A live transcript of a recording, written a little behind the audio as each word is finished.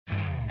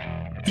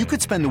You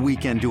could spend the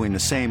weekend doing the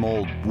same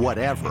old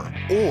whatever,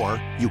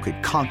 or you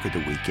could conquer the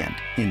weekend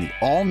in the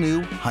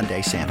all-new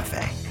Hyundai Santa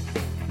Fe.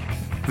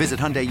 Visit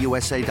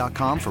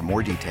HyundaiUSA.com for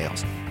more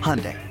details.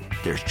 Hyundai,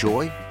 there's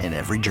joy in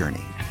every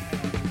journey.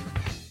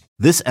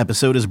 This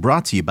episode is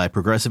brought to you by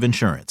Progressive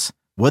Insurance.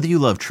 Whether you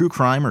love true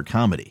crime or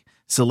comedy,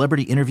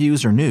 celebrity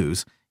interviews or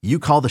news, you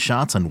call the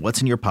shots on what's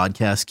in your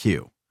podcast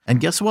queue. And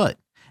guess what?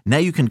 Now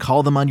you can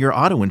call them on your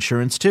auto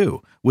insurance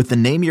too with the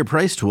Name Your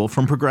Price tool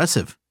from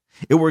Progressive.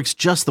 It works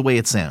just the way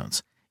it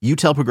sounds. You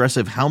tell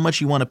Progressive how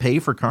much you want to pay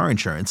for car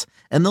insurance,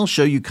 and they'll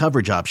show you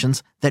coverage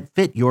options that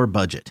fit your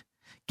budget.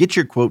 Get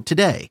your quote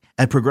today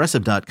at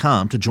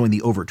Progressive.com to join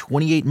the over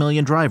 28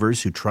 million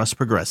drivers who trust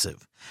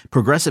Progressive.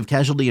 Progressive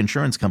Casualty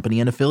Insurance Company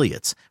and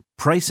Affiliates.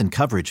 Price and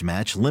coverage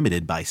match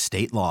limited by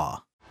state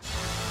law.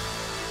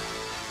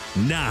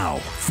 Now,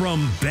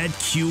 from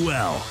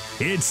BetQL,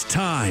 it's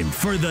time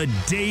for the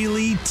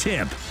Daily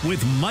Tip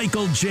with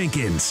Michael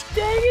Jenkins.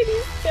 Dang it,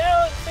 he's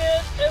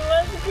talented. And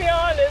let's be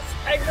honest,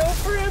 I go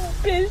for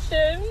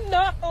ambition,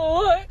 not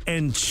luck.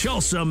 And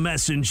Chelsea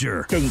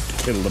Messenger. Don't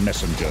kill the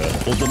messenger,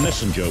 or the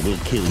messenger will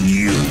kill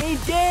you. Hey,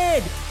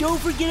 Dad,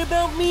 don't forget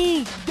about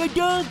me, the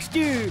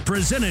dogster.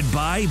 Presented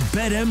by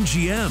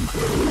BetMGM.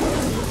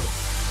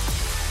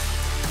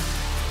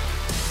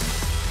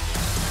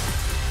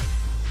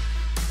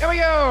 Here we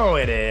go.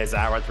 It is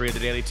hour 3 of the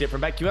Daily Tip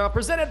from BetQL,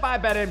 presented by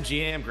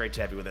BetMGM. Great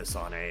to have you with us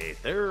on a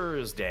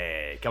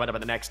Thursday. Coming up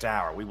in the next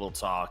hour, we will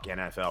talk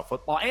NFL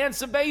football and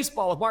some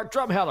baseball with Mark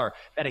Drumheller,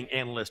 betting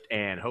analyst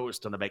and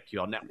host on the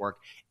BetQL network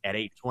at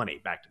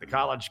 8:20. Back to the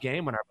college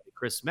game when our buddy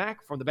Chris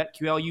Mack from the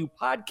BetQLU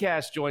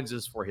podcast joins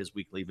us for his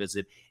weekly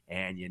visit.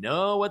 And you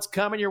know what's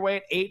coming your way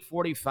at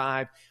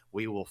 8:45.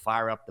 We will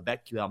fire up the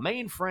BetQL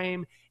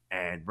mainframe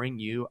and bring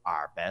you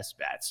our best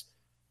bets.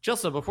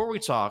 Chelsea, before we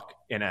talk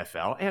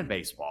NFL and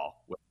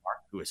baseball with Mark,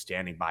 who is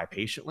standing by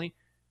patiently,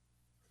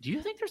 do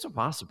you think there's a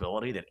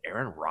possibility that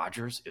Aaron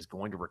Rodgers is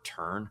going to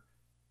return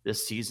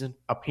this season?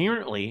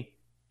 Apparently,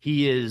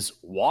 he is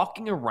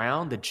walking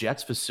around the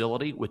Jets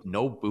facility with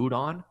no boot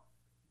on.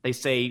 They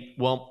say,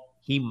 well,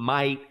 he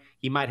might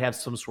have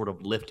some sort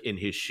of lift in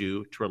his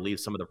shoe to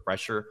relieve some of the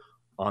pressure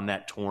on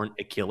that torn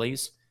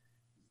Achilles.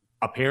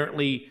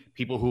 Apparently,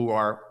 people who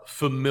are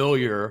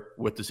familiar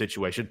with the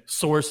situation,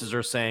 sources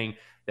are saying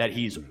that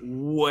he's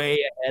way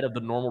ahead of the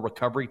normal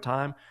recovery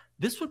time.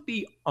 This would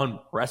be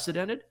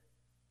unprecedented.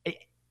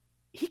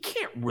 He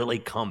can't really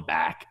come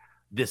back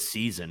this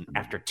season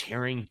after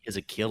tearing his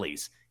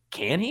Achilles,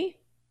 can he?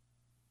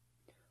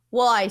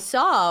 Well, I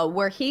saw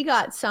where he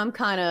got some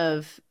kind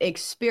of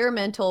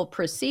experimental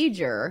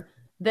procedure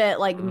that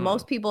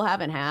most people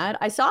haven't had.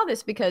 I saw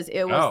this because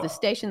it was the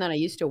station that I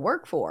used to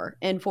work for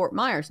in Fort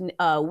Myers,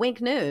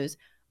 Wink News,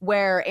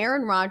 where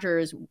Aaron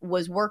Rodgers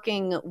was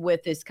working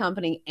with this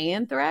company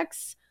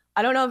Anthrax.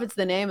 I don't know if it's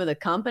the name of the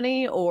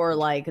company or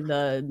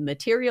the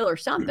material or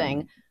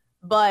something,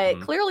 but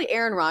clearly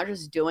Aaron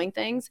Rodgers is doing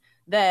things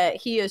that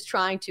he is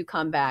trying to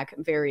come back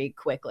very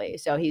quickly.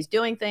 So he's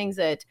doing things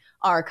that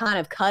are kind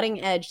of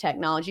cutting edge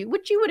technology,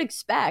 which you would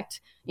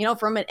expect,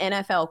 from an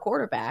NFL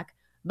quarterback,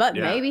 but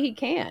maybe he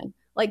can.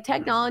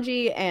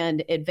 Technology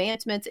and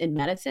advancements in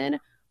medicine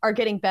are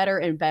getting better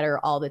and better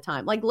all the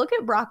time. Look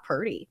at Brock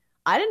Purdy.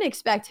 I didn't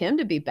expect him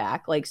to be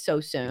back so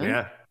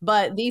soon,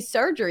 but these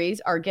surgeries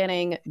are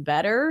getting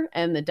better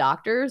and the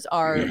doctors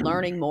are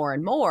learning more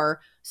and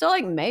more. So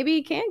maybe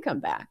he can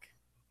come back.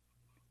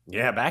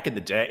 Yeah, back in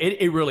the day,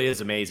 it really is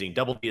amazing.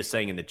 Double D is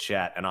saying in the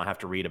chat, and I'll have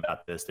to read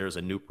about this, there's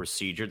a new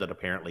procedure that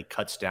apparently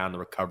cuts down the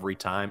recovery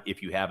time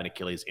if you have an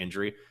Achilles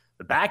injury.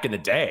 But back in the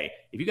day,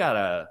 if you got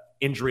a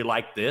injury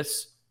like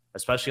this,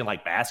 especially in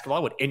basketball,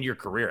 it would end your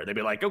career. They'd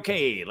be like,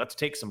 okay, let's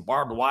take some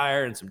barbed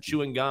wire and some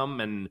chewing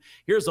gum, and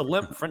here's a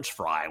limp French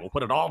fry. We'll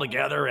put it all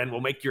together, and we'll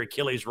make your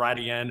Achilles right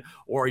again,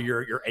 or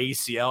your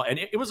ACL. And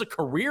it was a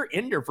career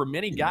ender for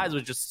many guys. It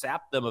would just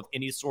sap them of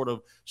any sort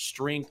of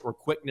strength or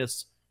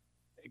quickness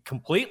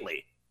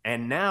completely.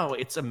 And now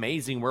it's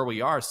amazing where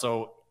we are.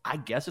 So I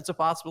guess it's a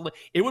possibility.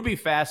 It would be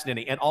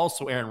fascinating. And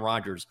also Aaron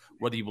Rodgers,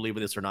 whether you believe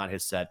in this or not,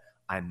 has said,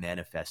 I'm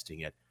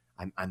manifesting it.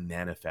 I'm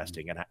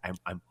manifesting and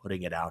I'm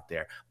putting it out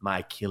there. My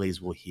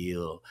Achilles will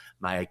heal.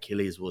 My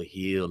Achilles will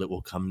heal. It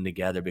will come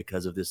together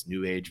because of this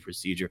new age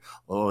procedure.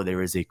 Oh,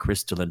 there is a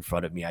crystal in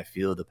front of me. I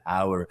feel the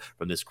power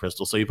from this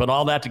crystal. So you put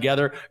all that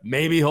together.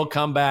 Maybe he'll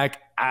come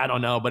back. I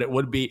don't know, but it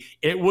would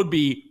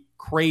be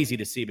crazy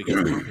to see because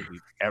I don't think we've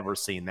ever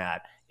seen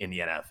that in the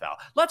NFL.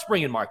 Let's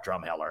bring in Mark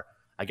Drumheller,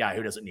 a guy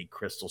who doesn't need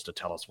crystals to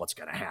tell us what's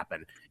going to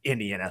happen in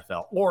the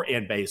NFL or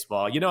in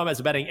baseball. You know him as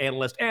a betting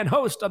analyst and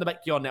host on the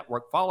BetQL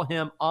Network. Follow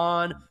him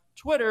on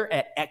Twitter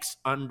at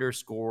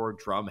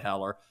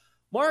 @X_Drumheller.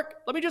 Mark,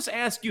 let me just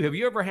ask you, have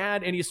you ever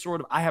had any sort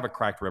of, I have a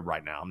cracked rib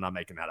right now. I'm not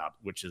making that up,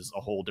 which is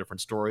a whole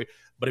different story.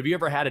 But have you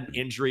ever had an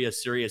injury, a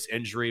serious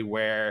injury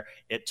where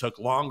it took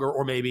longer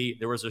or maybe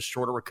there was a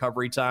shorter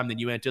recovery time than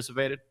you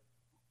anticipated?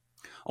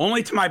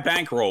 Only to my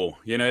bankroll.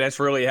 That's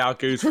really how it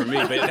goes for me.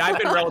 But I've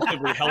been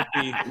relatively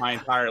healthy my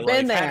entire life.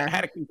 Been there.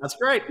 That's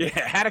great.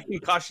 Yeah, had a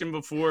concussion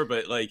before,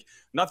 but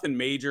nothing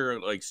major,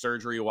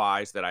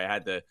 surgery-wise that I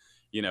had to,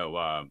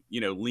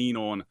 lean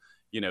on,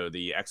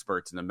 the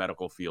experts in the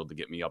medical field to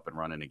get me up and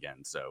running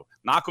again. So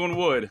knock on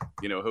wood,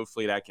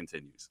 hopefully that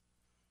continues.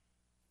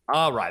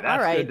 All right.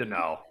 That's good to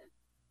know.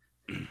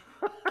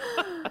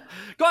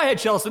 Go ahead,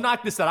 Chelsea.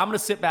 Knock this out. I'm going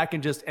to sit back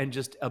and just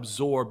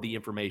absorb the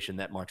information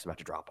that Mark's about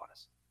to drop on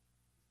us.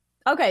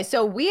 Okay,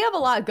 so we have a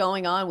lot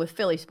going on with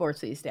Philly sports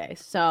these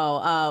days.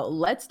 So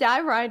let's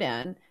dive right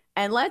in,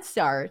 and let's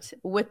start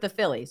with the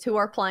Phillies, who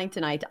are playing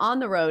tonight on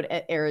the road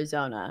at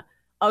Arizona.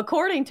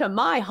 According to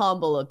my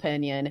humble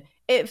opinion,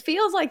 it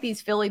feels like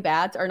these Philly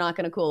bats are not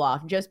going to cool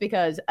off just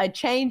because a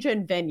change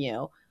in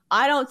venue.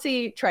 I don't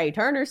see Trey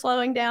Turner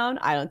slowing down.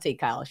 I don't see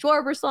Kyle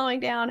Schwarber slowing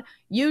down.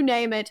 You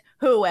name it,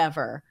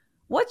 whoever.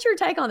 What's your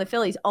take on the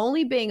Phillies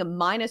only being a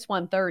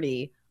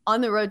 -130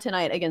 on the road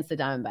tonight against the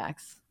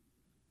Diamondbacks?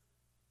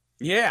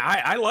 Yeah,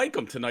 I like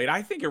them tonight.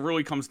 I think it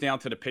really comes down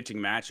to the pitching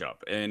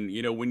matchup. And,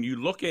 when you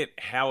look at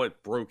how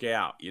it broke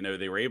out,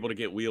 they were able to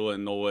get Wheeler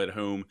and Nola at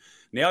home.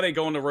 Now they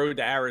go on the road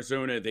to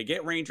Arizona. They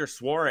get Ranger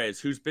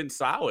Suarez, who's been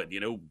solid,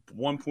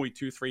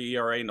 1.23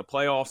 ERA in the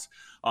playoffs.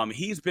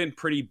 He's been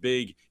pretty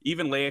big.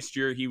 Even last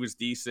year, he was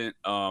decent.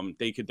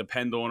 They could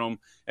depend on him.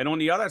 And on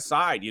the other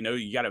side,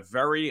 you got a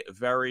very,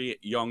 very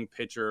young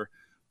pitcher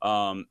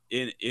in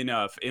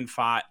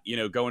Fott,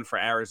 going for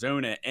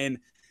Arizona. And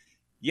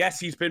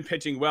yes, he's been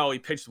pitching well. He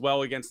pitched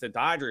well against the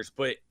Dodgers,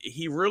 but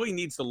he really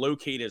needs to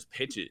locate his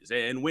pitches.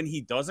 And when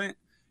he doesn't,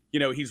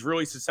 he's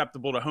really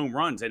susceptible to home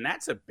runs. And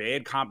that's a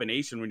bad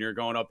combination when you're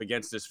going up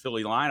against this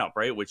Philly lineup,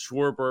 right? With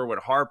Schwarber, with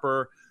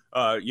Harper,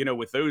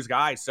 with those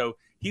guys. So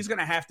he's going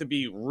to have to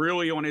be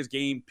really on his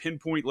game,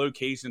 pinpoint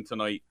location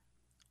tonight,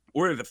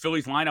 or the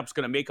Phillies lineup's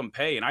going to make him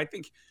pay. And I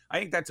think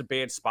that's a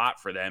bad spot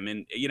for them.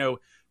 And,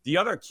 the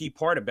other key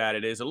part about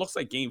it is it looks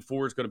like Game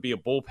 4 is going to be a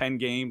bullpen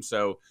game.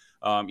 So,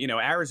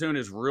 Arizona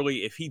is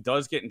really, if he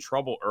does get in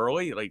trouble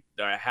early, like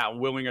how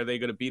willing are they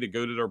going to be to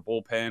go to their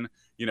bullpen?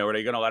 Are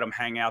they going to let him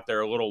hang out there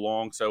a little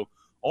long? So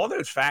all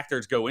those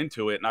factors go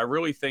into it. And I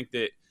really think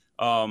that,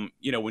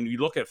 when you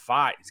look at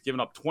Fott, he's given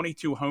up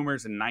 22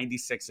 homers in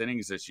 96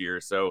 innings this year.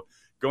 So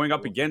going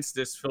up against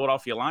this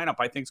Philadelphia lineup,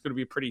 I think is going to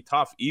be pretty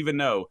tough, even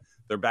though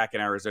they're back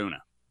in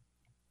Arizona.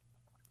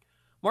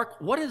 Mark,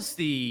 what is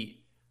the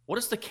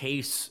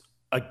case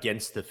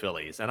against the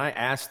Phillies? And I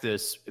ask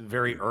this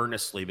very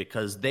earnestly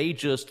because they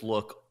just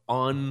look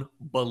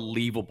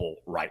unbelievable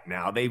right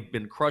now. They've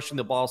been crushing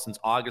the ball since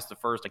August the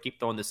 1st. I keep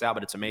throwing this out,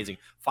 but it's amazing.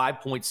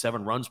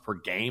 5.7 runs per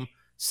game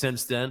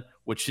since then,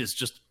 which is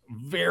just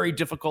very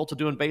difficult to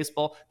do in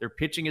baseball. Their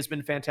pitching has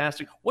been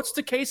fantastic. What's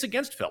the case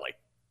against Philly?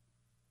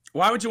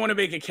 Why would you want to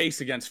make a case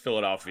against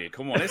Philadelphia?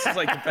 Come on, this is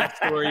like the best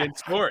story in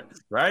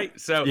sports, right?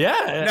 So,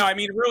 yeah. No, I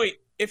mean, really,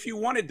 if you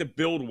wanted to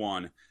build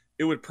one,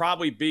 it would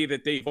probably be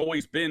that they've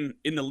always been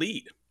in the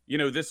lead,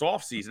 this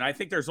offseason. I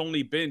think there's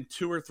only been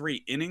 2 or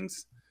 3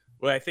 innings.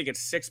 Well, I think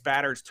it's 6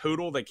 batters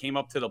total that came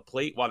up to the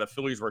plate while the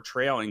Phillies were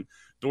trailing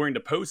during the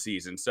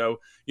postseason. So,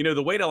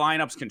 the way the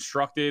lineup's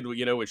constructed, with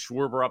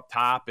Schwarber up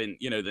top and,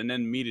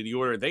 then meet of the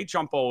order, they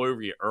jump all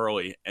over you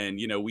early. And,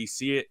 we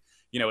see it,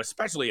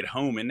 especially at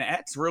home. And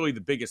that's really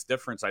the biggest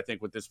difference, I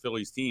think, with this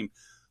Phillies team.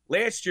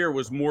 Last year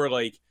was more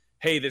like,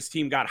 hey, this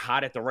team got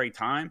hot at the right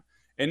time.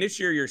 And this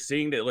year you're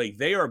seeing that, like,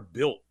 they are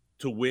built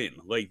to win.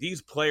 Like,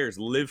 these players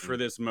live for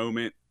this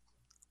moment.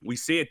 We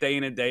see it day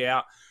in and day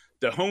out.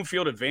 The home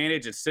field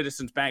advantage at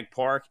Citizens Bank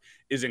Park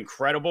is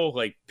incredible.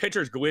 Like,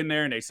 pitchers go in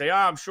there and they say,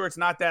 I'm sure it's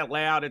not that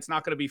loud. It's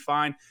not going to be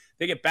fine.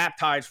 They get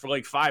baptized for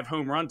like 5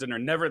 home runs and they're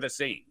never the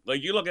same.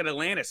 Like, you look at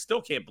Atlanta,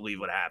 still can't believe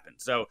what happened.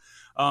 So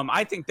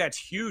I think that's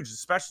huge,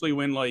 especially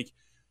when, like,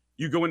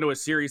 you go into a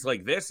series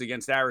like this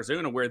against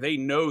Arizona where they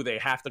know they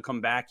have to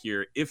come back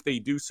here. If they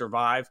do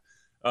survive,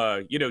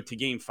 to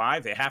Game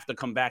 5, they have to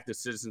come back to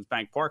Citizens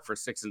Bank Park for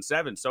 6 and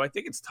 7. So I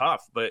think it's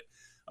tough, but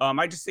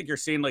I just think you're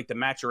seeing like the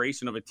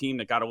maturation of a team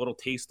that got a little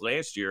taste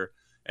last year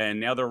and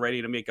now they're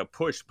ready to make a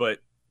push. But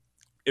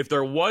if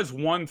there was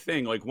one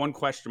thing, like one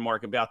question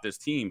mark about this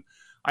team,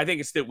 I think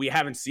it's that we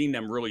haven't seen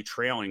them really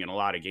trailing in a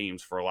lot of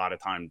games for a lot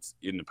of times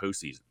in the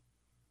postseason.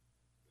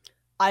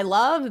 I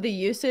love the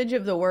usage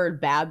of the word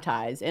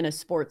baptize in a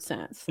sports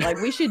sense. Like,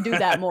 we should do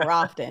that more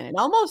often. It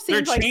almost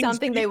seems like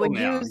something they would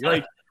use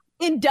like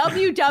in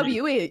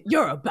WWE.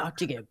 You're about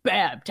to get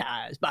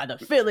baptized by the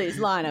Phillies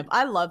lineup.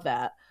 I love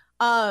that.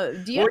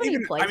 Do you have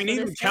any place? I mean,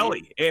 even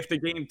Kelly after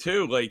Game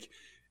 2, like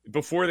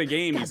before the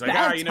game, he's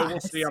like, we'll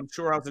see. I'm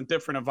sure I was in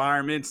different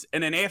environments.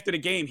 And then after the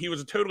game, he was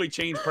a totally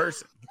changed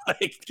person,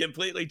 like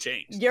completely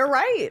changed. You're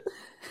right.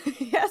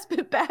 He has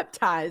been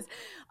baptized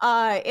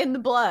in the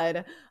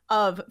blood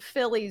of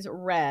Phillies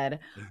red,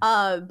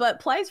 but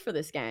plays for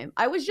this game.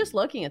 I was just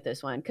looking at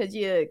this one because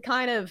you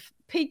kind of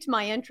piqued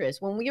my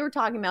interest when we were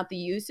talking about the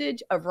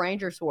usage of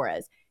Ranger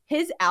Suarez.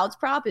 His outs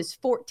prop is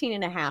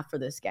 14.5 for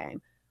this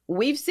game.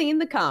 We've seen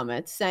the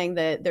comments saying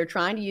that they're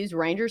trying to use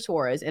Ranger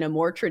Suarez in a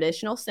more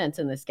traditional sense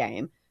in this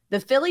game. The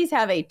Phillies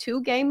have a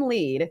 2-game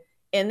lead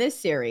in this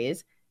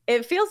series.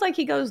 It feels like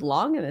he goes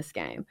long in this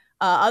game.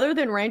 Other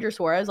than Ranger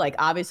Suarez, like,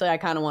 obviously I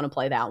kind of want to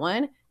play that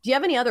one. Do you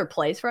have any other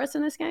plays for us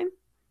in this game?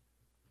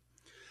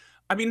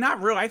 I mean,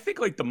 not really. I think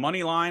like the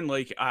money line,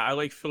 like I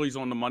like Phillies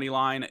on the money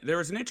line. There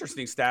was an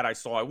interesting stat I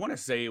saw. I want to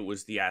say it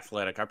was The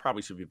Athletic. I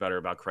probably should be better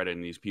about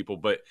crediting these people,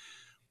 but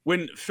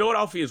when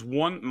Philadelphia is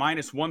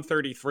minus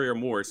 133 or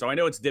more, so I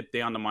know it's dipped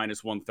down to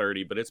minus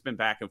 130, but it's been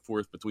back and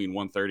forth between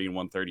 130 and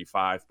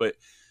 135. But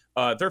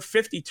they're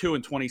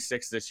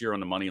 52-26 this year on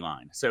the money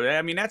line. So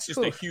I mean, that's just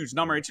a huge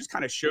number. It just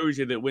kind of shows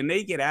you that when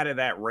they get out of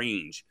that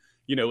range,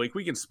 like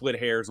we can split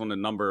hairs on the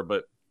number,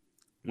 but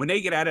when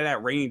they get out of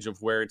that range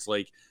of where it's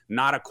like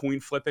not a coin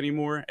flip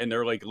anymore and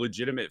they're like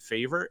legitimate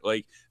favorite,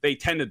 like they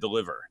tend to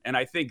deliver. And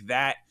I think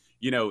that,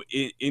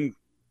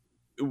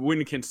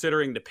 when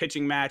considering the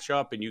pitching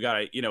matchup and you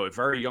got a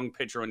very young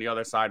pitcher on the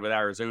other side with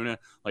Arizona,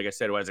 like I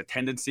said, who has a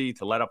tendency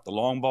to let up the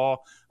long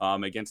ball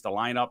against a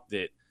lineup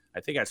that I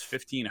think has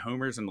 15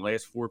 homers in the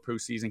last 4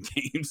 postseason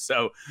games.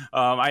 So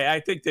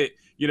I think that,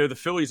 the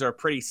Phillies are a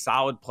pretty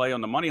solid play on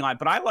the money line,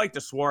 but I like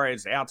the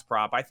Suarez outs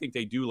prop. I think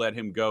they do let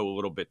him go a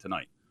little bit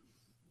tonight.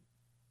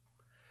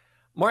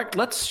 Mark,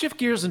 let's shift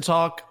gears and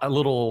talk a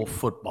little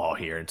football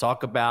here and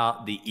talk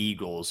about the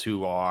Eagles,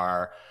 who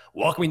are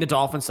welcoming the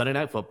Dolphins Sunday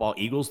Night Football.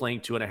 Eagles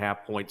laying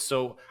 2.5 points.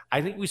 So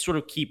I think we sort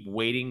of keep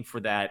waiting for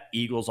that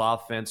Eagles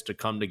offense to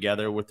come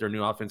together with their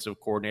new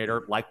offensive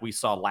coordinator like we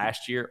saw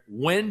last year.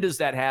 When does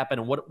that happen,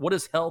 and what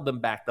has held them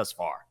back thus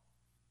far?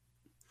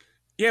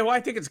 Yeah, well, I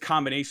think it's a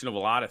combination of a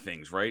lot of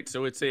things, right?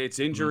 So it's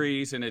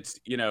injuries, and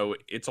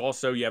it's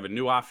also you have a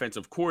new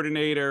offensive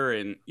coordinator,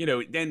 and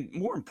then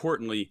more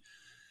importantly,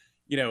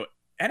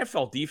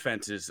 NFL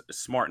defense is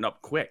smarting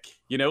up quick.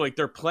 Like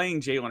they're playing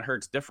Jalen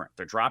Hurts different.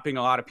 They're dropping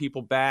a lot of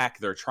people back.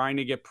 They're trying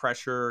to get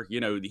pressure. They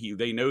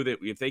know that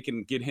if they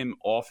can get him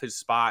off his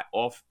spot,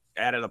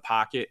 out of the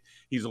pocket,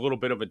 he's a little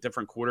bit of a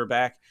different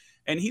quarterback.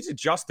 And he's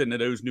adjusting to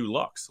those new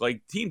looks.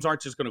 Like teams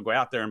aren't just going to go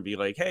out there and be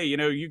like, hey,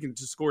 you can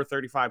just score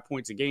 35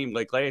 points a game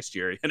like last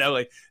year.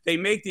 Like they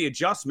make the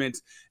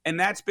adjustments. And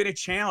that's been a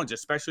challenge,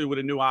 especially with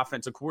a new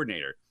offensive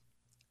coordinator.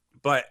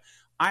 But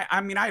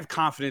I mean, I have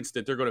confidence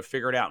that they're going to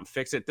figure it out and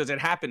fix it. Does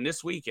it happen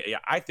this week? Yeah,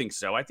 I think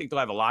so. I think they'll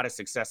have a lot of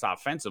success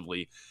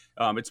offensively.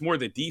 It's more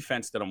the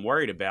defense that I'm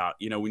worried about.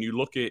 When you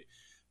look at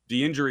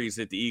the injuries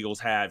that the Eagles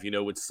have,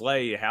 with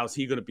Slay, how's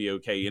he going to be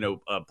okay?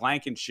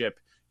 Blankenship,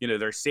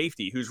 their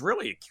safety, who's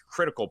really a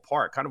critical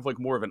part, kind of like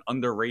more of an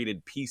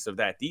underrated piece of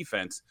that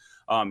defense.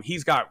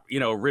 He's got,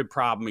 a rib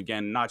problem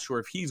again. Not sure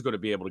if he's going to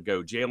be able to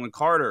go. Jalen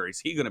Carter, is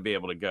he going to be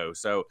able to go?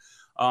 So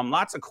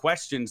lots of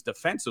questions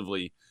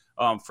defensively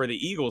for the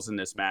Eagles in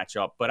this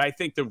matchup. But I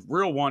think the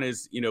real one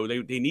is,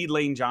 they need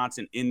Lane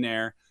Johnson in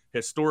there.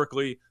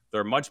 Historically,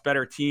 they're a much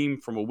better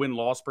team from a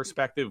win-loss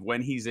perspective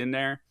when he's in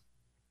there.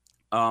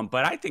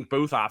 But I think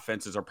both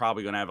offenses are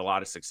probably going to have a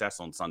lot of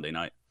success on Sunday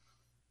night.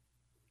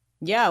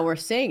 Yeah, we're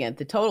seeing it.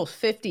 The total's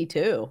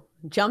 52.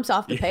 Jumps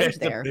off the page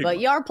there. But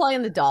you are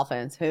playing the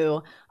Dolphins,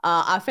 who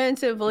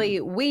offensively,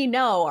 we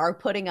know are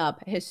putting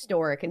up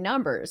historic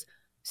numbers.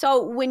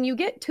 So when you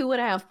get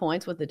 2.5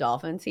 points with the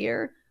Dolphins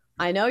here,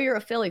 I know you're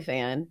a Philly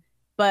fan,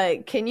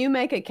 but can you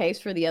make a case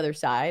for the other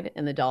side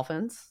and the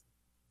Dolphins?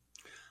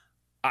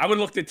 I would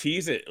look to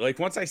tease it. Like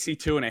once I see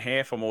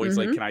 2.5, I'm always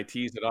like, can I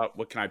tease it up?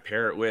 What can I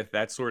pair it with?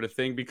 That sort of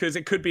thing, because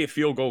it could be a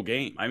field goal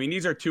game. I mean,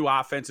 these are two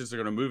offenses that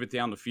are going to move it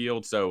down the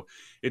field. So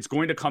it's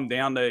going to come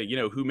down to,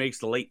 who makes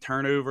the late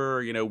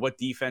turnover, what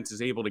defense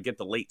is able to get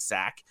the late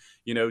sack,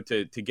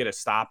 to get a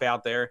stop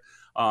out there.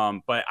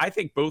 But I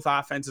think both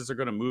offenses are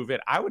going to move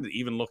it. I would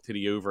even look to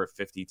the over at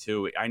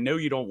 52. I know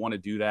you don't want to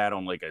do that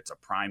on like it's a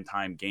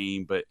primetime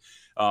game, but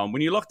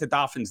when you look at the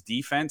Dolphins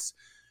defense,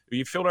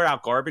 you filter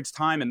out garbage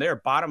time, and they're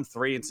bottom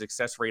 3 in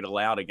success rate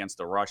allowed against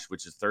the rush,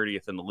 which is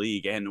 30th in the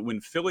league. And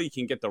when Philly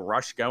can get the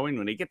rush going,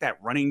 when they get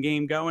that running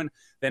game going,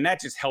 then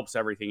that just helps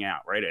everything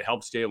out, right? It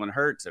helps Jalen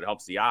Hurts. It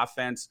helps the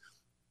offense.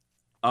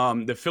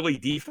 The Philly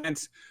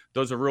defense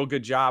does a real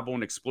good job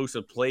on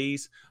explosive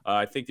plays.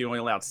 I think they only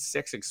allowed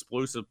 6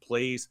 explosive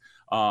plays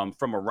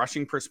from a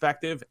rushing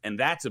perspective, and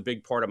that's a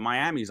big part of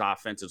Miami's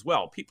offense as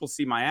well. People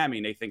see Miami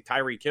and they think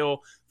Tyreek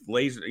Hill,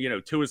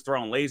 Tua's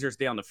throwing lasers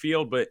down the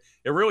field, but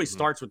it really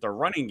starts with the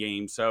running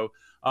game. So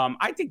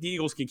I think the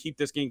Eagles can keep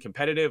this game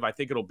competitive. I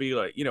think it'll be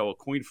a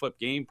coin flip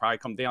game, probably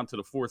come down to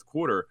the fourth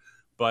quarter.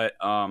 But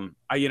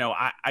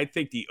I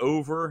think the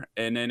over,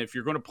 and then if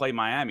you're going to play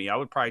Miami, I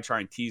would probably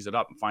try and tease it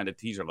up and find a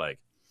teaser leg.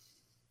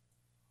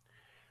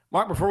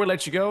 Mark, before we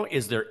let you go,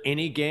 is there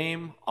any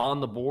game on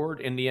the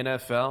board in the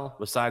NFL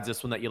besides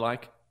this one that you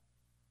like?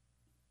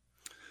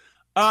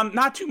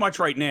 Not too much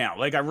right now.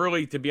 Like I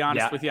really, to be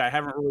honest with you, I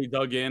haven't really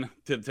dug in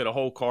to the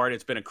whole card.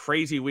 It's been a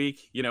crazy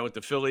week, with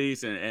the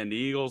Phillies and the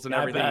Eagles and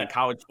everything. And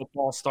college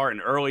football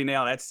starting early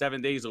now. That's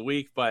 7 days a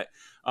week. But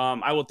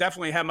I will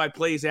definitely have my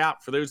plays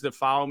out for those that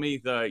follow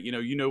me.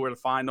 You know where to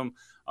find them.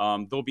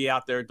 They'll be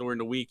out there during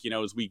the week,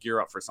 as we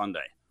gear up for Sunday.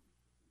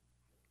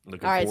 All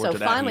right, so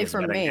finally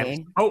for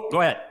me. Oh,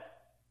 go ahead.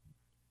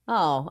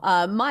 Oh,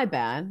 my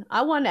bad.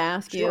 I wanted to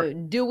ask you,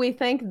 do we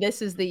think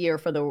this is the year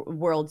for the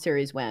World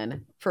Series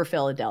win for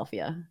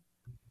Philadelphia?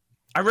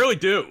 I really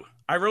do.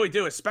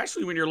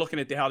 Especially when you're looking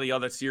at how the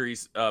other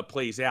series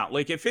plays out.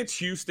 Like if it's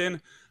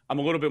Houston, I'm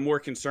a little bit more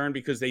concerned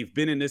because they've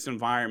been in this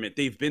environment.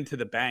 They've been to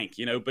the bank,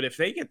 but if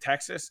they get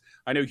Texas,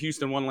 I know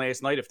Houston won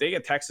last night. If they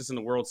get Texas in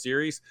the World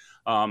Series,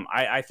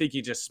 I think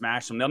you just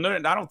smash them. Now,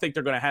 I don't think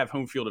they're going to have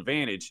home field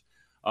advantage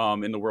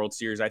in the World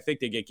Series. I think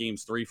they get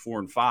games 3,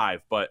 4, and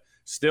 5, but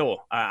still,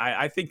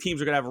 I think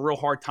teams are going to have a real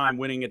hard time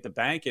winning at the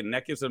bank, and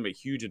that gives them a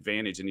huge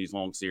advantage in these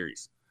long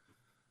series.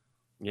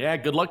 Yeah,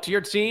 good luck to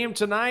your team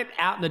tonight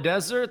out in the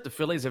desert. The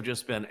Phillies have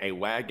just been a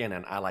wagon,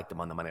 and I like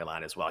them on the money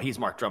line as well. He's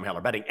Mark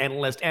Drumheller, betting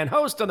analyst and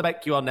host on the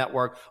BetQL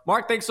Network.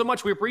 Mark, thanks so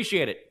much. We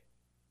appreciate it.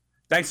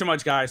 Thanks so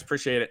much, guys.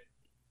 Appreciate it.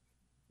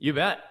 You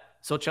bet.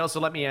 So, Chelsea,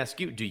 let me ask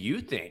you, do you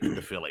think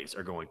the Phillies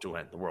are going to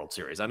win the World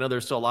Series? I know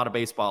there's still a lot of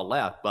baseball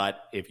left,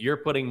 but if you're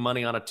putting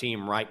money on a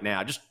team right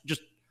now, just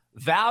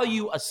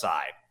value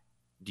aside,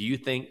 do you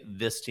think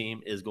this team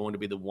is going to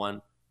be the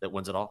one that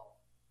wins it all?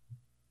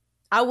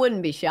 I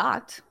wouldn't be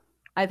shocked.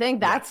 I think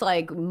that's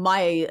like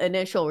my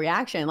initial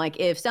reaction. Like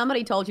if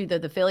somebody told you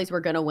that the Phillies were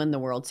going to win the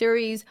World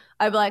Series,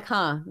 I'd be like,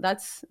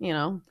 that's,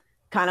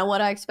 kind of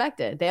what I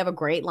expected. They have a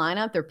great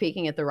lineup. They're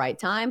peaking at the right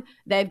time.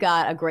 They've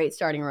got a great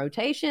starting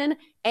rotation,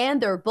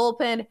 and their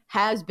bullpen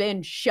has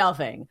been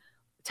shoving.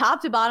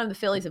 Top to bottom, the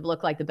Phillies have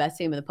looked like the best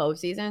team in the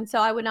postseason, so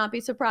I would not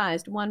be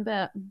surprised one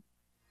bit.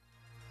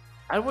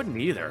 I wouldn't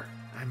either.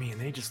 I mean,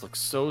 they just look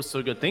so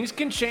good. Things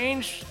can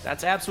change.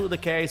 That's absolutely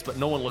the case, but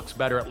no one looks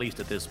better, at least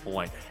at this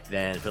point,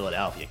 than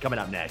Philadelphia. Coming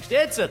up next,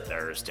 it's a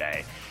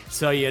Thursday.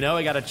 So, we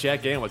got to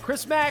check in with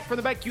Chris Mack from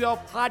the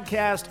BetQL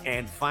podcast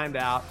and find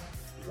out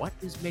what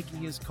is making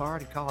his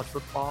card in college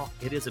football.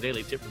 It is a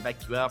daily tip from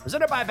BetQL,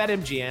 presented by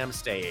BetMGM.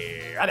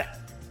 Stay right there.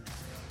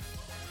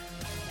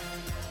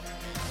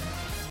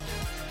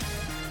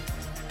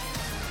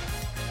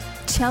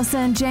 Chelsea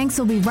and Jenks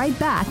will be right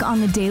back on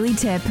the Daily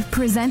Tip,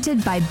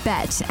 presented by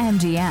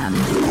BetMGM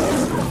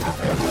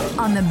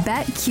on the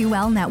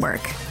BetQL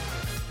Network.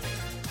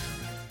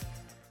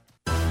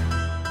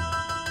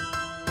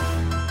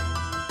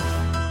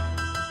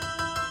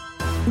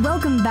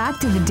 Welcome back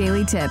to the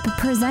Daily Tip,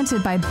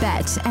 presented by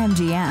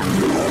BetMGM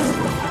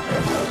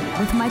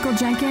with Michael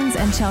Jenkins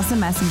and Chelsea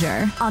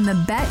Messenger on the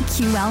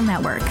BetQL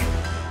Network.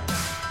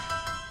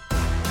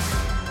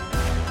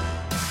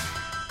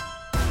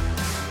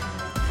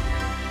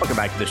 Welcome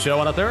back to the show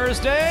on a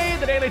Thursday.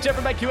 The Daily Tip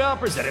from BetQL,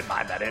 presented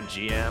by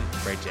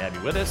BetMGM. Great to have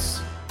you with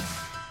us.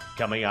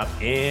 Coming up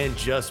in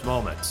just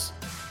moments,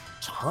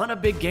 ton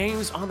of big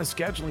games on the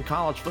schedule in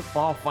college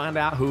football. Find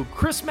out who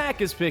Chris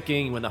Mack is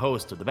picking when the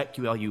host of the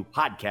BetQLU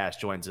podcast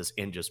joins us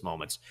in just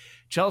moments.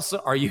 Chelsea,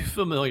 are you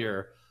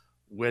familiar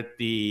with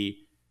the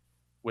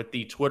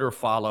Twitter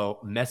follow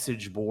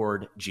Message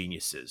Board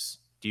Geniuses?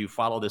 Do you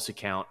follow this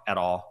account at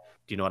all?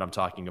 Do you know what I'm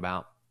talking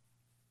about?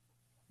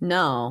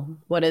 No.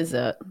 What is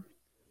it?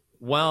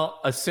 Well,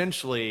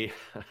 essentially,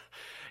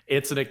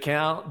 it's an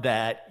account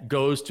that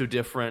goes to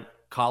different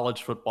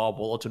college football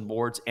bulletin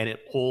boards, and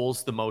it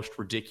pulls the most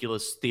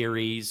ridiculous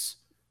theories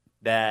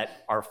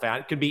that are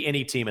found. It could be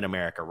any team in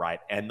America, right?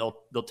 And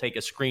they'll take a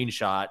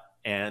screenshot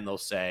and they'll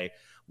say,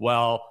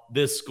 well,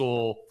 this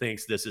school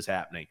thinks this is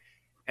happening.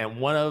 And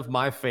one of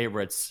my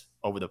favorites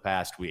over the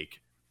past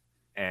week,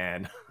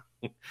 and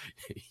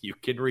you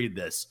can read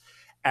this,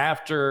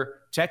 after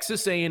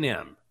Texas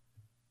A&M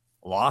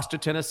lost to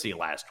Tennessee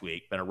last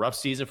week, been a rough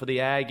season for the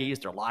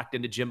Aggies. They're locked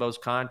into Jimbo's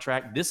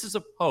contract. This is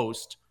a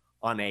post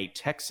on a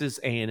Texas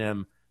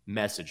A&M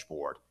message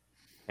board.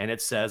 And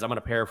it says, I'm going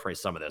to paraphrase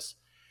some of this.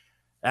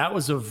 That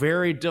was a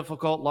very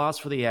difficult loss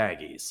for the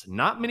Aggies.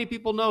 Not many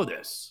people know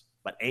this,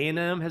 but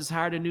A&M has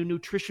hired a new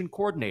nutrition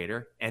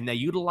coordinator, and they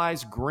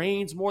utilize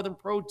grains more than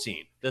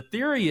protein. The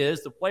theory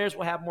is the players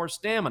will have more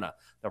stamina.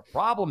 The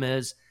problem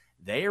is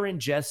they are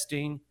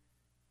ingesting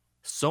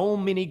so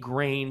many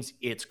grains,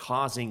 it's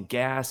causing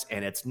gas,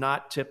 and it's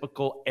not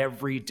typical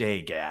everyday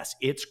gas.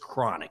 It's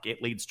chronic.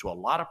 It leads to a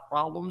lot of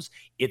problems.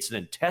 It's an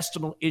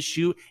intestinal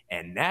issue,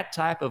 and that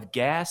type of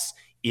gas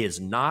is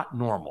not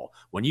normal.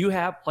 When you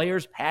have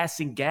players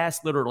passing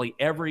gas literally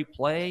every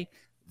play,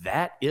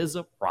 that is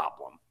a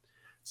problem.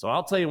 So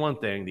I'll tell you one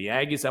thing. The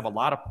Aggies have a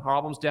lot of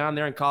problems down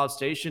there in College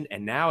Station,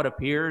 and now it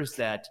appears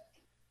that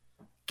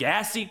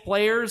gassy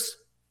players,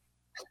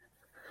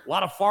 a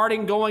lot of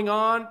farting going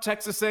on,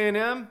 Texas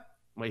A&M.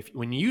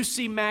 When you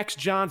see Max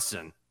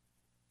Johnson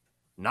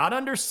not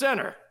under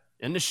center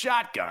in the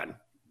shotgun,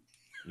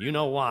 you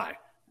know why.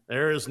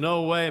 There is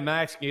no way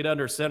Max can get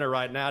under center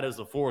right now. It is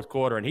the fourth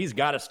quarter, and he's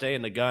got to stay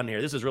in the gun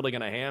here. This is really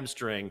going to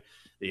hamstring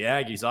the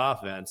Aggies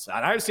offense.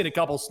 And I've seen a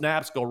couple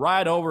snaps go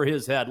right over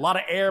his head. A lot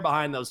of air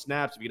behind those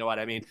snaps, if you know what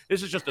I mean.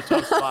 This is just a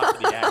tough spot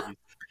for the Aggies.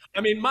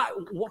 I mean,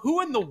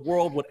 who in the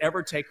world would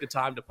ever take the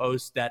time to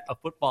post that a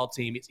football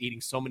team is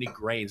eating so many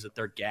grains that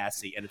they're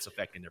gassy and it's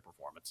affecting their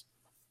performance?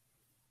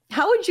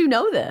 How would you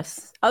know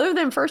this other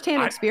than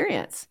firsthand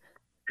experience?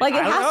 Like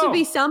it has to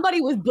be somebody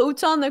with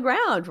boots on the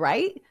ground,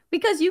 right?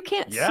 Because you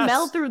can't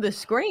smell through the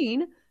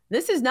screen.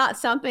 This is not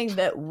something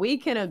that we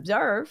can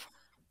observe.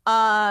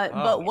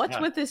 But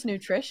what's with this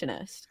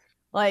nutritionist?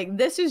 Like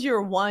this is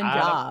your one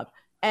job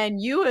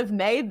and you have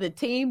made the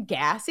team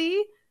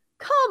gassy?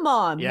 Come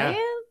on, man.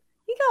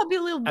 You got to be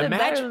a little bit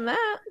better than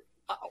that.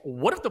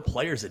 What if the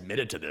players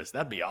admitted to this?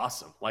 That'd be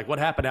awesome. Like, what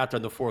happened out there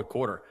in the fourth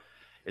quarter?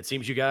 It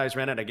seems you guys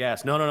ran out of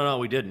gas. No,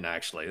 we didn't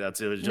actually. It was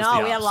just the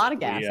opposite. We had a lot of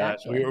gas.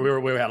 Actually,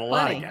 we had a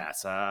lot of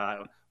gas.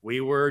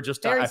 We were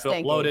just I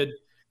felt bloated,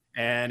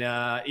 and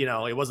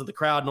it wasn't the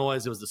crowd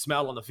noise; it was the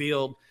smell on the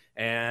field,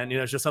 and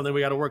it's just something we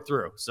got to work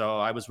through. So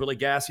I was really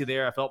gassy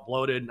there. I felt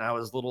bloated, and I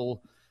was a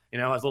little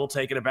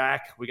taken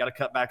aback. We got to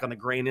cut back on the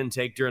grain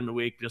intake during the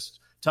week. Just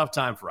tough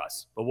time for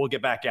us, but we'll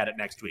get back at it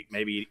next week.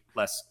 Maybe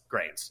less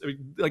grains.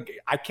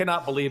 I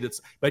cannot believe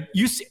it's. But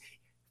you see.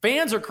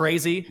 Fans are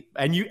crazy,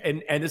 and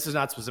this is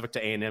not specific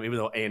to A&M, even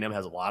though A&M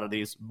has a lot of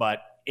these.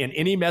 But in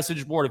any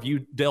message board, if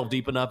you delve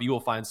deep enough, you will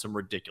find some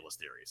ridiculous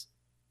theories.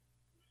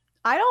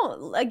 I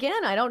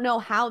don't know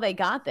how they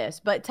got this,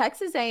 but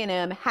Texas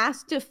A&M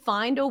has to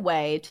find a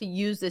way to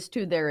use this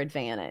to their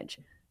advantage,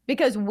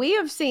 because we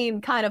have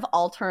seen kind of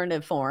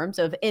alternative forms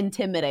of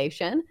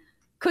intimidation.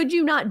 Could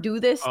you not do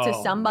this to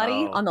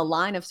somebody on the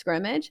line of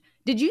scrimmage?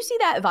 Did you see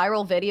that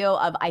viral video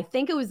of, I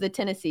think it was the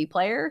Tennessee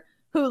player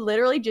who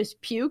literally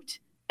just puked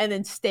and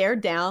then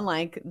stared down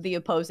like the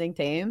opposing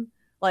team?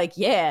 Like,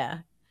 yeah,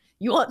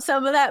 you want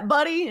some of that,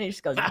 buddy? And he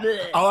just goes,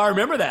 bleh. I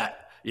remember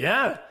that.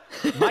 Yeah.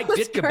 Mike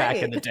Ditka great. Back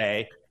in the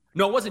day.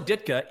 No, it wasn't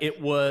Ditka.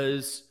 It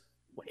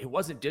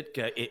wasn't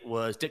Ditka. It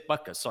was Dick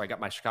Butkus. Sorry, I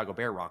got my Chicago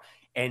Bear wrong.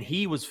 And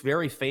he was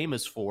very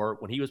famous for,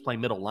 when he was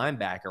playing middle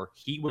linebacker,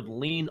 he would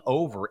lean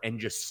over and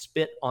just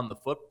spit on the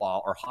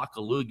football or hock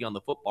a loogie on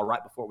the football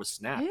right before it was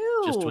snapped.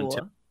 Ew. Just to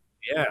intimidate.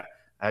 Yeah.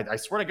 I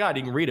swear to God,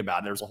 you can read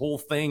about it. There's a whole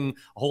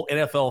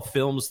NFL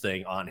Films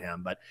thing on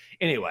him. But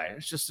anyway,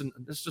 it's just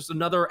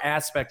another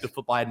aspect of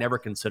football I'd never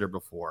considered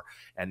before,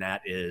 and that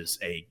is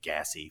a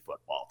gassy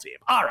football team.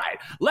 All right,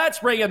 let's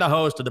bring in the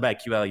host of the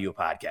BetQLU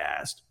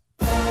podcast.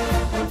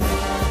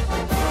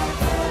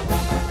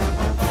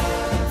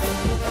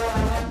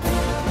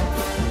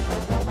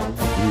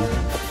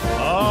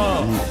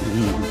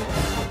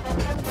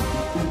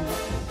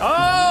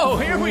 Oh,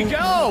 here we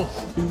go.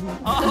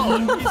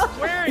 Oh, he's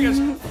wearing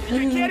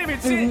you can't even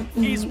see it.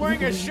 He's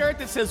wearing a shirt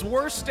that says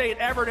worst state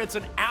ever, and it's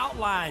an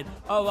outline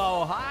of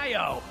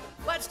Ohio.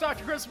 Let's talk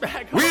to Chris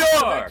Mack. We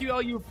are.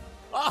 BetQLU.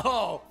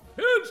 Oh,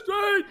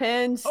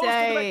 Penn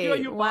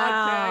State.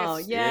 Wow.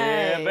 Podcast.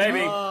 Yeah,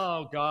 baby.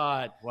 Oh,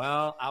 God.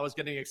 Well, I was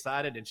getting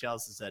excited, and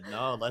Chelsea said,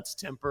 no, let's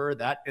temper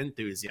that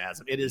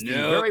enthusiasm. It is the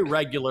very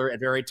regular and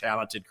very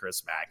talented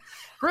Chris Mack.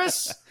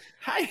 Chris,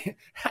 how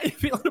you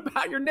feeling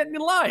about your Nittany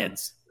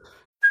Lions?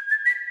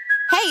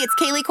 Hey, it's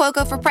Kaylee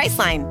Cuoco for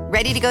Priceline.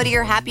 Ready to go to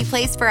your happy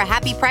place for a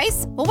happy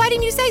price? Well, why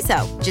didn't you say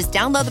so? Just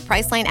download the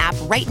Priceline app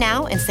right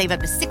now and save up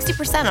to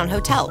 60% on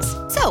hotels.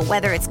 So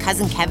whether it's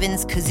Cousin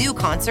Kevin's Kazoo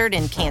Concert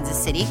in Kansas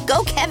City,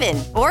 go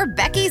Kevin, or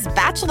Becky's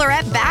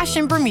Bachelorette Bash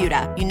in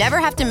Bermuda, you never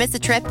have to miss a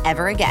trip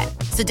ever again.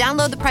 So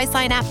download the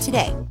Priceline app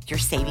today. Your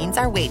savings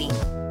are waiting.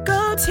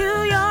 Go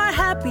to your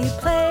happy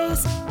place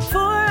for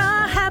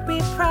a happy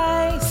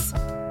price.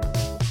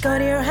 Go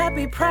to your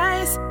happy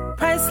price,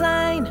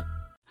 Priceline.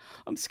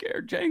 I'm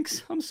scared,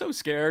 Jenks. I'm so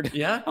scared.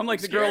 Yeah? I'm like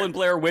the girl in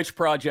Blair Witch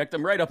Project.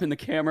 I'm right up in the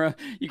camera.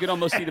 You can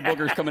almost see the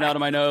boogers coming out of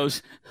my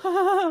nose.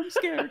 I'm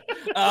scared.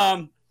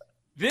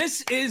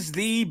 This is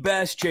the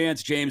best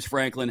chance James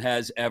Franklin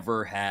has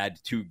ever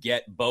had to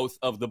get both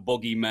of the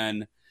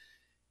boogeymen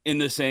in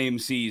the same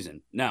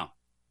season. Now,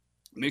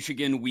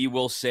 Michigan we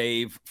will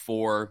save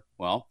for,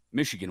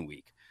 Michigan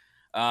week.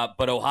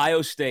 But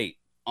Ohio State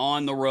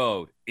on the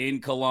road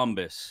in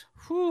Columbus.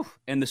 Whew.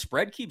 And the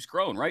spread keeps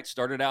growing, right?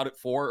 Started out at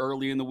 4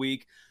 early in the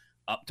week,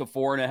 up to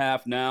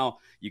 4.5 now.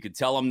 You can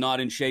tell I'm not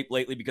in shape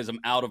lately because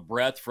I'm out of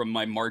breath from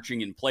my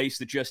marching in place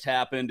that just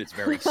happened. It's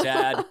very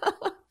sad.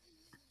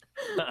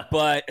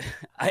 But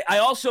I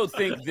also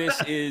think this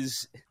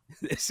is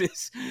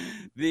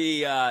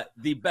the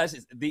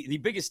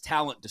biggest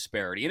talent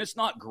disparity. And it's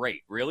not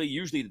great, really.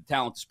 Usually the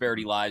talent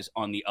disparity lies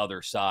on the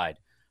other side.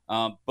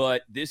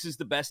 But this is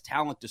the best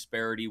talent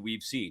disparity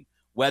we've seen.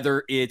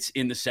 Whether it's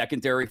in the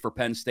secondary for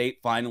Penn State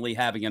finally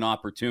having an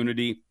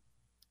opportunity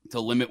to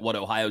limit what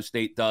Ohio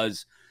State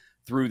does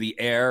through the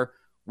air,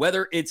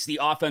 whether it's the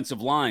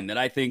offensive line that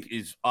I think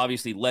is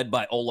obviously led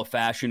by Ola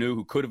Fashanu,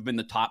 who could have been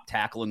the top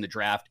tackle in the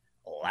draft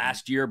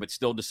last year, but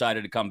still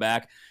decided to come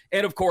back.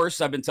 And of course,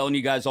 I've been telling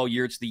you guys all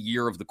year, it's the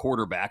year of the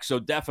quarterback. So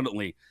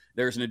definitely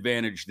there's an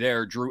advantage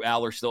there. Drew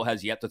Aller still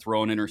has yet to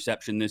throw an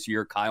interception this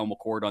year. Kyle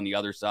McCord on the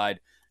other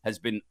side has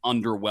been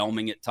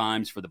underwhelming at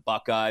times for the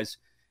Buckeyes.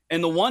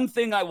 And the one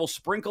thing I will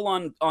sprinkle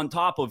on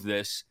top of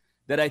this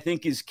that I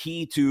think is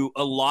key to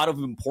a lot of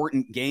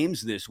important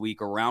games this week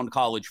around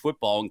college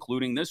football,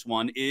 including this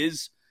one,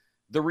 is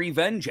the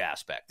revenge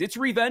aspect. It's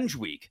revenge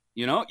week.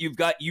 You know, you've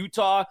got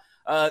Utah.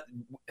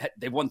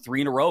 They've won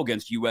 3 in a row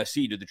against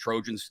USC. Do the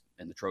Trojans,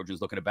 and the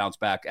Trojans looking to bounce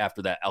back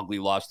after that ugly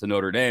loss to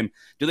Notre Dame,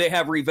 do they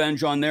have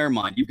revenge on their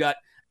mind? You've got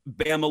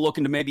Bama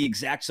looking to maybe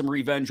exact some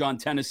revenge on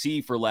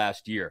Tennessee for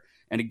last year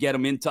and to get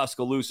them in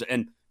Tuscaloosa.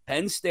 And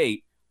Penn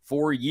State,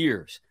 for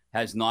years,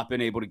 has not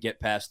been able to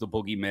get past the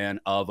boogeyman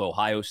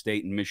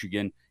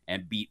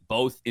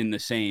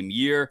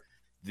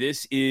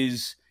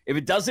if If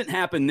it doesn't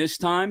happen this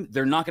time,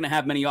 they're not going to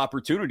have many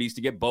opportunities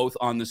to get both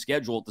on the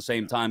schedule at the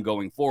same time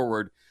going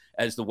forward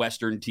as the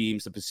Western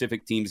teams, the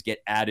Pacific teams get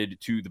added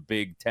to the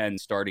Big Ten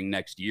starting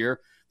next year,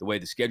 the way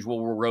the schedule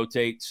will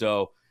rotate.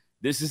 So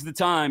this is the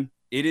time.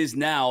 It is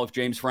now if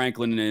James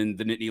Franklin and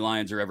the Nittany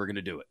Lions are ever going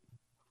to do it.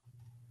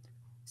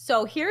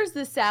 So here's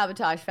the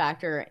sabotage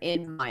factor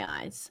in my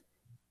eyes.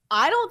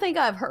 I don't think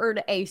I've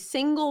heard a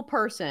single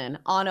person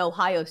on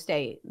Ohio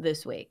State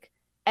this week.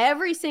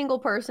 Every single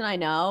person I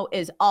know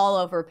is all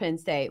over Penn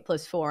State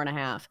plus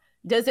 4.5.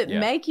 Does it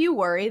make you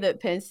worry that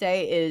Penn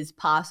State is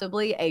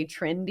possibly a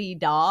trendy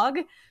dog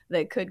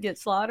that could get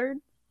slaughtered?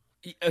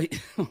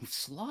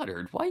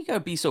 Slaughtered? Why you gotta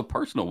be so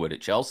personal with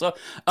it, Chelsea?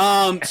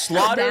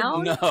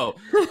 Slaughtered? No.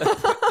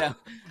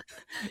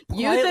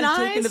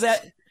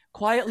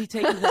 Quietly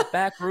taken to that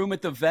back room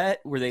at the vet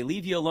where they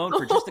leave you alone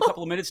for just a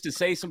couple of minutes to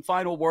say some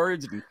final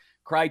words and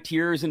cry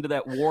tears into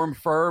that warm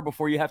fur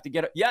before you have to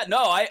get it. Yeah, no,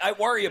 I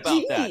worry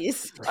about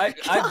that.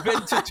 I've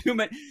been to too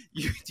many.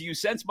 Do you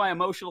sense my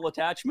emotional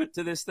attachment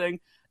to this thing?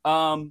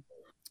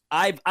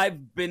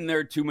 I've been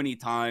there too many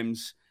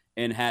times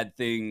and had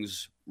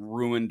things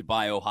ruined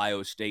by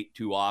Ohio State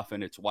too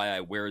often. It's why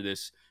I wear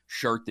this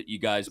shirt that you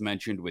guys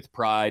mentioned with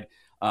pride.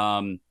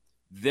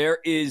 It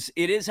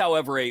is,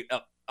 however,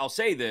 I'll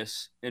say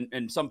this,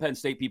 and some Penn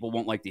State people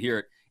won't like to hear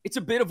it. It's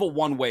a bit of a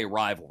one-way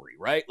rivalry,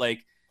 right?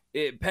 Like,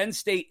 Penn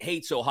State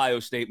hates Ohio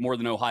State more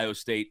than Ohio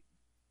State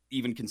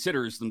even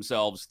considers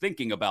themselves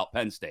thinking about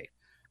Penn State.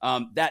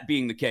 That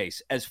being the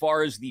case, as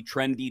far as the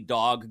trendy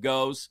dog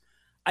goes,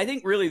 I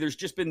think really there's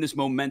just been this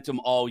momentum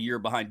all year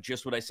behind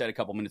just what I said a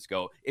couple minutes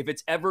ago. If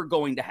it's ever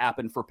going to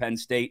happen for Penn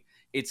State,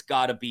 it's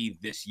got to be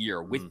this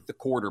year with the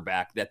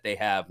quarterback that they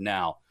have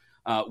now,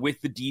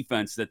 with the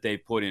defense that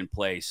they've put in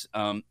place.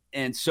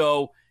 And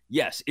so,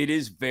 yes, it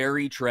is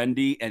very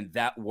trendy, and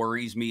that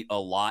worries me a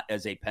lot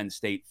as a Penn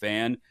State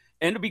fan.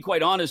 And to be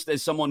quite honest,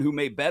 as someone who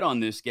may bet on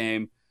this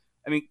game,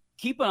 I mean,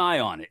 keep an eye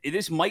on it.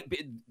 This might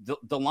be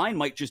the line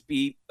might just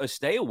be a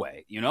stay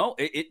away. You know,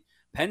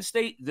 Penn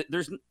State.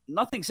 There's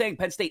nothing saying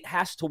Penn State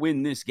has to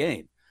win this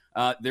game.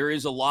 There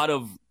is a lot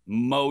of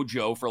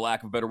mojo, for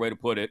lack of a better way to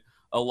put it,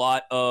 a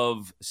lot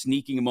of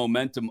sneaking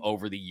momentum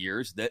over the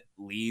years that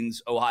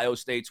leans Ohio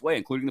State's way,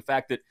 including the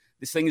fact that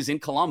this thing is in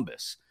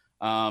Columbus.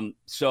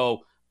 So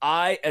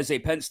I, as a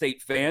Penn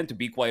State fan, to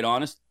be quite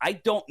honest, I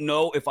don't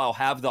know if I'll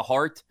have the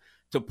heart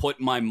to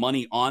put my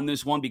money on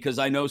this one, because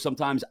I know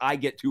sometimes I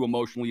get too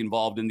emotionally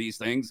involved in these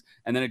things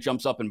and then it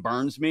jumps up and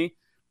burns me.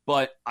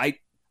 But I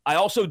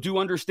also do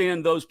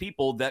understand those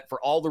people that,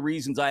 for all the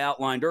reasons I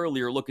outlined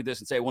earlier, look at this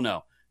and say, well,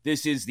 no,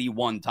 this is the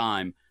one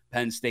time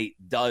Penn State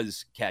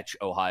does catch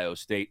Ohio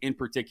State, in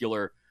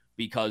particular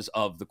because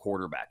of the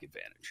quarterback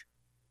advantage.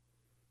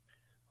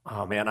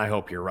 Oh, man, I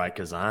hope you're right,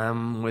 because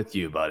I'm with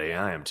you, buddy.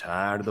 I am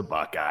tired of the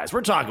Buckeyes.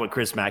 We're talking with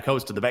Chris Mack,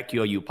 host of the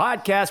BetQLU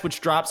podcast,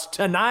 which drops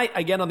tonight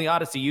again on the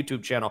Odyssey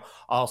YouTube channel.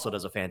 Also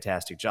does a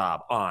fantastic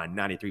job on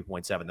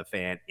 93.7 The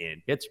Fan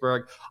in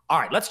Pittsburgh. All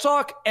right, let's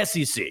talk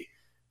SEC.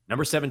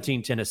 Number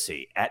 17,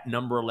 Tennessee. At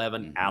number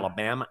 11,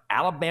 Alabama.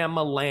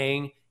 Alabama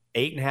laying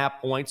 8.5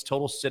 points,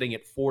 total sitting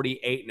at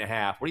 48.5.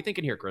 What are you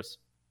thinking here, Chris?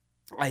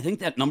 I think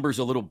that number's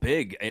a little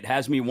big. It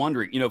has me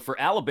wondering, for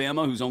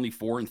Alabama, who's only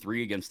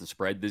 4-3 against the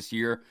spread this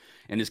year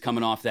and is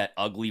coming off that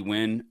ugly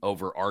win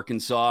over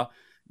Arkansas,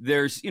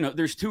 there's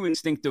two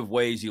instinctive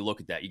ways you look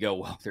at that. You go,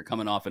 well, they're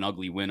coming off an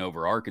ugly win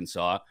over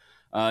Arkansas.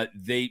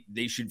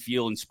 They should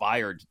feel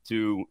inspired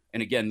to,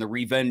 and again, the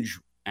revenge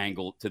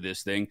angle to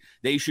this thing,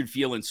 they should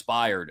feel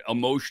inspired,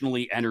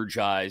 emotionally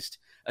energized,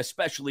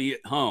 especially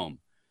at home,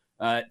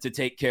 to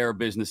take care of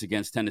business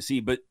against Tennessee.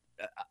 But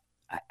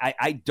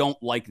I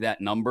don't like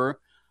that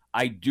number.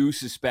 I do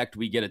suspect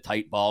we get a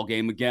tight ball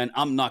game again.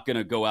 I'm not going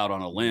to go out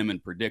on a limb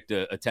and predict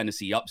a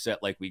Tennessee upset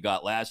like we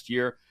got last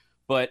year,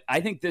 but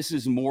I think this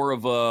is more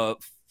of a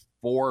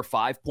 4 or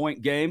 5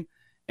 point game,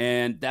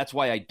 and that's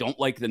why I don't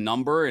like the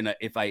number. And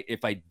if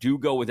I do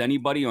go with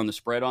anybody on the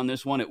spread on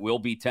this one, it will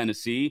be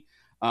Tennessee.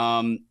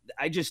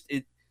 This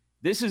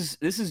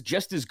is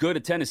just as good a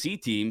Tennessee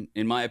team,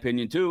 in my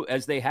opinion, too,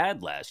 as they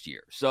had last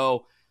year.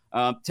 So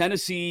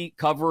Tennessee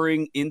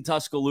covering in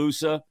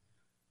Tuscaloosa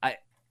at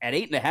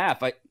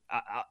 8.5.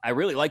 I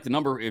really like the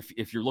number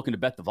if you're looking to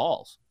bet the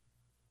Vols.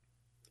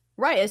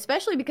 Right,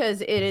 especially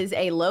because it is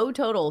a low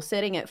total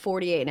sitting at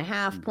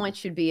 48.5. Points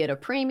should be at a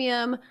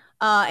premium.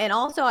 And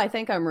also, I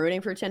think I'm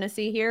rooting for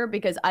Tennessee here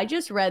because I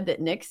just read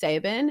that Nick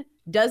Saban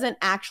doesn't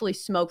actually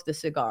smoke the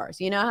cigars.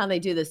 You know how they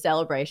do the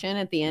celebration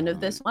at the end of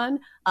this one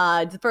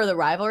for the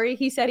rivalry?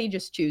 He said he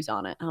just chews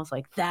on it. I was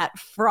like, that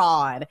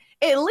fraud.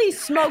 At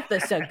least smoke the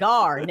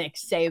cigar, Nick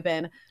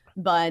Saban.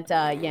 But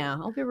yeah,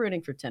 I'll be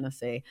rooting for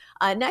Tennessee.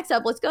 Next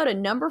up, let's go to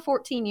number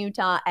 14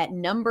 Utah at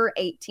number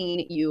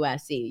 18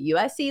 USC.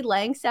 USC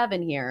laying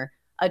 7 here,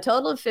 a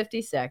total of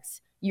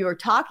 56. You were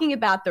talking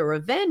about the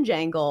revenge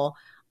angle.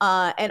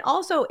 And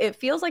also, it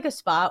feels like a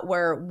spot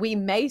where we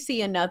may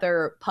see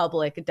another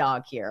public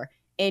dog here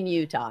in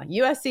Utah.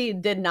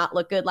 USC did not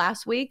look good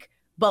last week,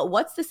 but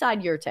what's the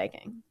side you're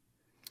taking?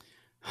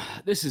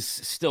 This is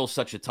still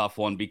such a tough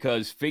one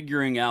because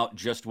figuring out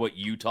just what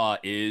Utah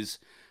is,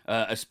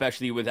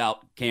 especially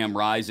without Cam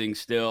Rising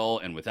still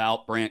and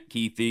without Brant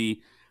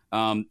Kuithe,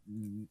 I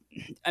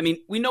mean,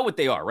 we know what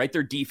they are, right?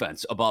 They're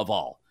defense above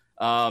all.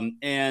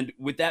 And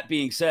with that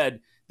being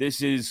said,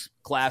 this is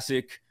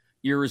classic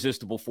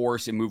irresistible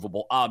force,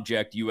 immovable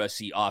object,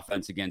 USC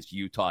offense against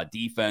Utah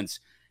defense.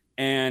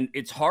 And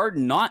it's hard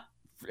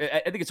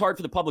I think it's hard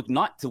for the public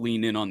not to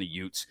lean in on the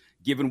Utes,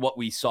 given what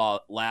we saw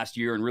last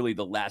year and really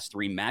the last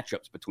 3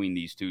 matchups between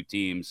these two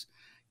teams.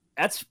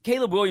 That's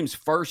Caleb Williams'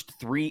 first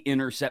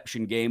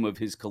 3-interception game of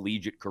his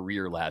collegiate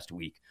career last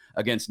week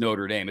against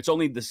Notre Dame. It's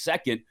only the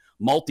second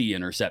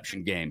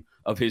multi-interception game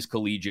of his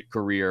collegiate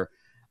career.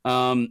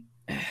 I'm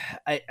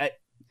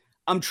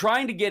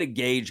trying to get a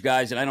gauge,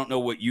 guys, and I don't know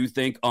what you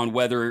think on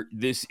whether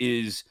this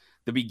is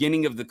the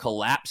beginning of the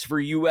collapse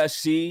for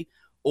USC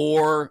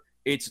or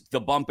it's the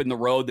bump in the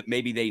road that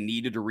maybe they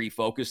needed to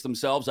refocus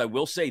themselves. I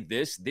will say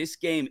this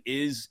game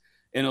is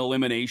an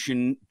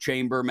elimination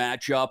chamber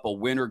matchup, a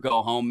win or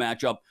go home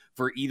matchup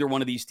for either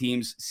one of these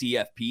teams'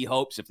 CFP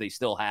hopes, if they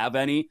still have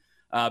any,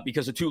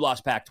 because a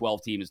 2-loss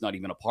Pac-12 team is not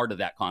even a part of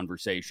that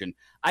conversation.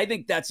 I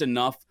think that's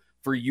enough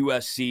for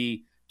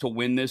USC to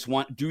win this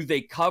one. Do they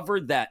cover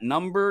that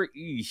number?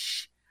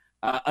 Eesh.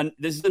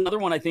 This is another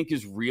one I think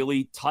is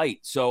really tight.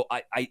 So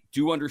I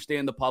do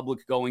understand the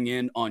public going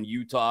in on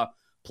Utah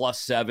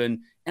 +7.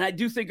 And I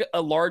do think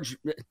a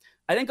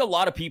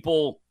lot of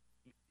people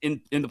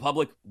in the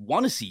public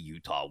want to see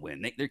Utah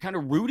win. They're kind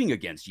of rooting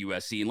against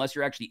USC unless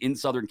you're actually in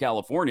Southern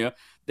California.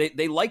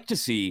 They like to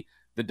see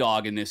the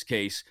dog in this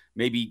case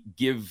maybe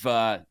give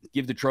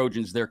the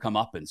Trojans their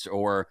comeuppance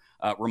or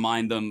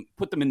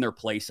put them in their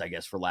place, I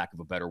guess, for lack of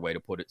a better way to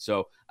put it.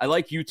 So I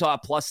like Utah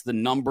plus the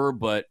number,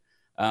 but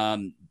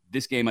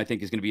this game I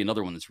think is going to be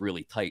another one that's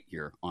really tight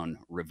here on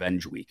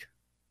Revenge Week.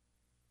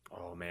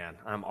 Oh, man,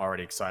 I'm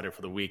already excited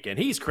for the weekend.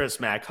 He's Chris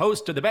Mack,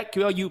 host of the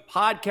BetQLU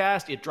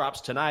podcast. It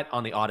drops tonight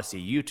on the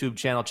Odyssey YouTube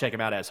channel. Check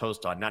him out as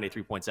host on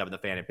 93.7 The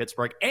Fan in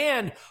Pittsburgh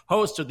and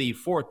host of the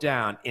 4th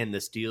Down in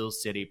the Steel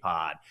City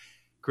pod.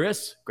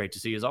 Chris, great to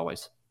see you as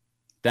always.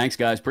 Thanks,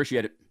 guys.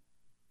 Appreciate it.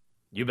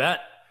 You bet.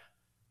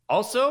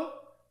 Also,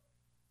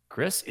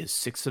 Chris is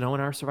 6-0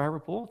 in our Survivor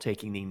pool,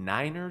 taking the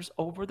Niners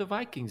over the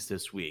Vikings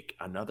this week.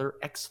 Another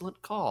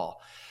excellent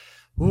call.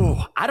 Ooh,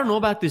 I don't know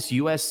about this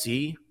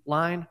USC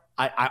line.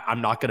 I'm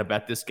not going to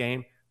bet this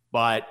game,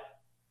 but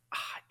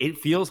it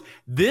feels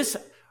this.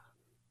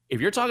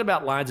 If you're talking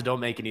about lines that don't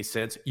make any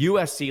sense,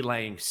 USC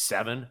laying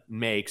 7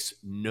 makes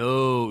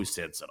no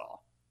sense at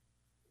all.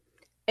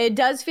 It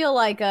does feel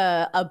like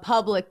a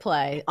public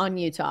play on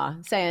Utah,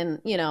 saying,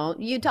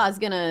 Utah's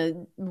going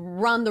to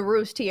run the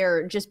roost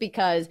here just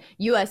because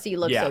USC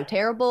looked so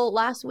terrible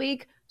last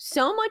week.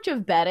 So much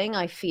of betting,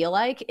 I feel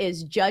like,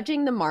 is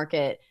judging the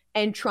market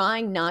and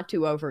trying not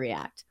to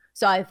overreact.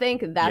 So I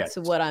think that's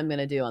what I'm going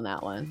to do on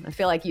that one. I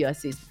feel like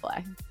USC's the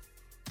play.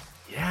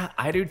 Yeah,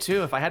 I do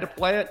too. If I had to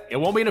play it, it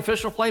won't be an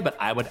official play, but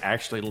I would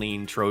actually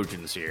lean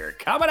Trojans here.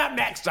 Coming up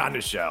next on the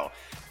show,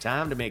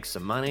 time to make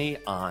some money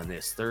on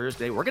this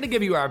Thursday. We're going to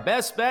give you our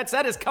best bets.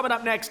 That is coming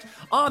up next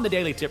on the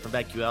Daily Tip from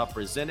BetQL,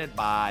 presented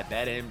by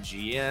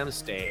BetMGM.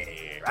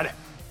 Stay right there.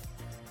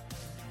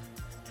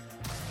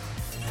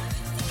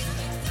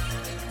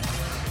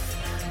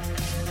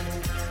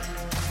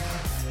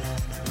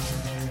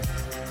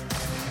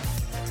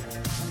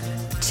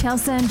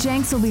 Chelsea and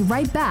Jenks will be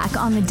right back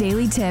on the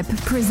Daily Tip,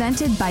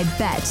 presented by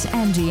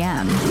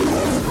BetMGM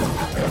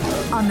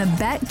on the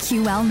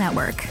BetQL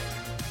network.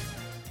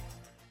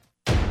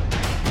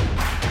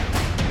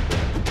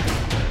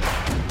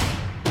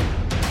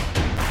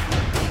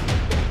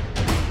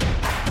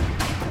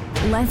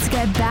 Let's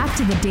get back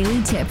to the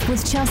Daily Tip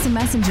with Chelsea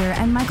Messenger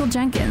and Michael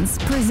Jenkins,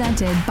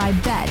 presented by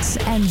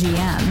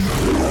BetMGM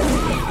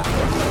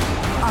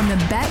on the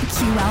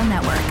BetQL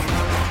network.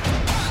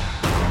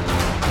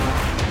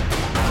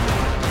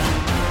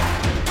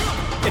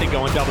 Get it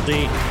going, Double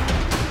D.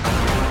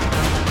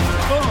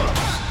 Oh,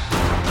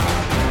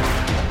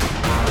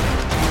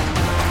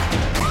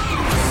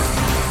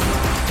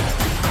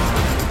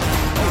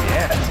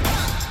 yeah.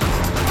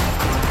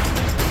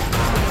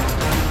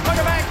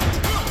 Welcome back.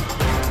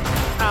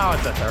 Oh,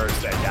 it's a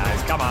Thursday,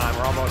 guys. Come on,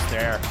 we're almost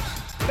there.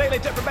 Daily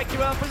Tip from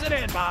BetQL,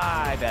 presented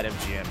by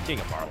BetMGM, King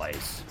of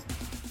Parlays.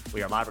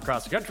 We are live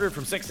across the country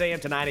from 6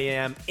 a.m. to 9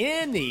 a.m.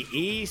 in the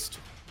East.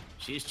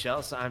 She's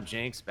Chelsea. I'm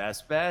Jenks.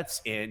 Best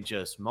bets in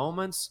just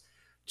moments.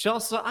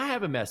 Chelsea, I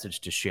have a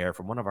message to share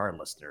from one of our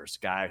listeners,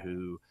 a guy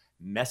who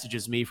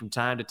messages me from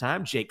time to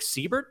time. Jake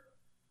Siebert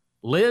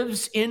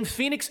lives in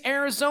Phoenix,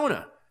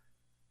 Arizona.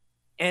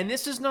 And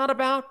this is not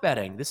about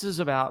betting. This is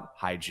about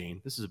hygiene.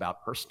 This is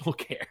about personal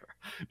care.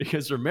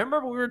 Because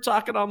remember we were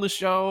talking on the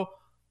show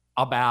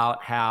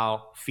about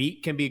how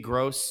feet can be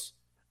gross,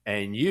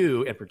 and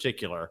you in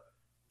particular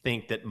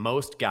think that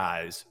most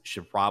guys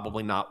should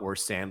probably not wear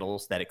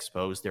sandals that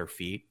expose their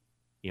feet.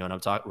 You know what I'm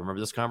talking? Remember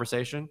this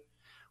conversation?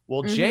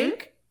 Well,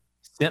 Jake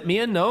sent me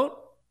a note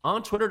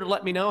on Twitter to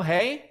let me know,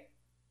 hey,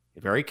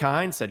 Very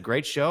kind, said,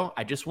 great show.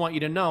 I just want you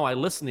to know I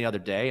listened the other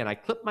day and I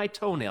clipped my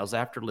toenails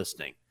after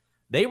listening.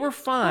 They were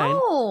fine,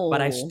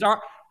 but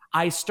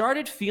I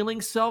started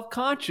feeling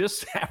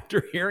self-conscious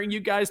after hearing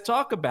you guys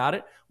talk about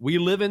it. We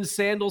live in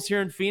sandals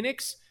here in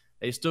Phoenix.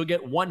 They still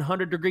get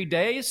 100-degree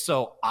days,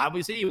 so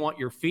obviously you want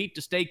your feet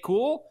to stay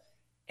cool.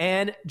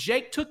 And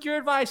Jake took your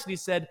advice and he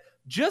said,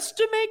 just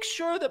to make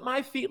sure that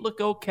my feet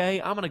look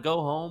okay, I'm going to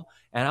go home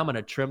and I'm going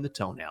to trim the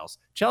toenails.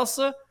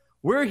 Chelsea,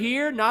 we're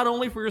here not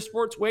only for your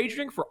sports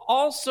wagering, for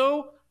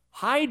also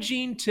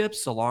hygiene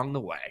tips along the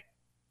way.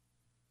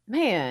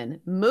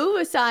 Man,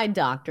 move aside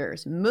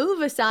doctors,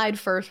 move aside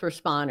first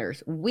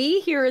responders.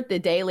 We here at the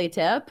Daily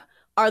Tip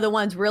are the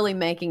ones really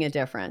making a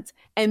difference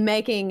and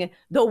making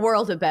the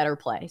world a better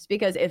place.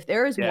 Because if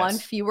there is one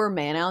fewer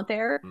man out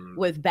there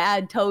with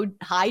bad toe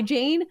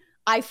hygiene,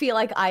 I feel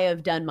like I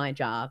have done my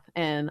job,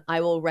 and I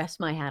will rest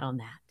my hat on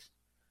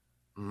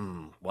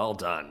that. Well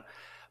done.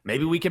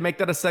 Maybe we can make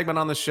that a segment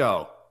on the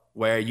show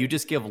where you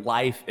just give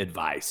life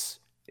advice.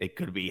 It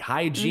could be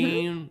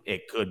hygiene.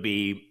 It could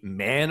be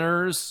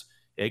manners.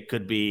 It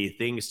could be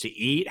things to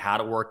eat, how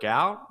to work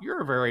out.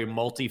 You're a very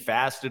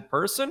multifaceted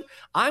person.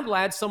 I'm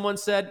glad someone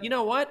said, you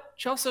know what?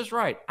 Chelsea's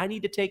right. I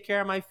need to take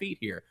care of my feet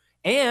here.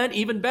 And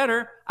even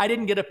better, I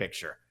didn't get a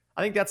picture.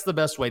 I think that's the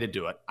best way to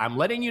do it. I'm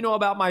letting you know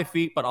about my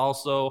feet, but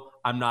also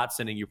I'm not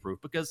sending you proof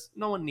because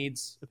no one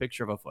needs a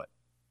picture of a foot.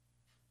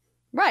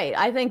 Right.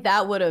 I think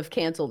that would have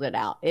canceled it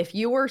out. If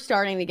you were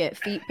starting to get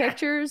feet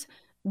pictures,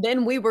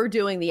 then we were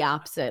doing the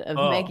opposite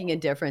of making a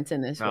difference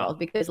in this world.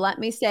 Because let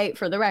me say,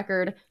 for the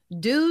record,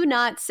 do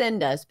not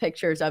send us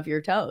pictures of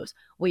your toes.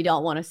 We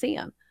don't want to see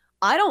them.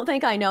 I don't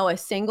think I know a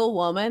single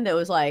woman that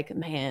was like,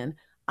 man,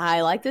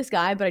 I like this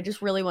guy, but I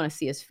just really want to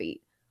see his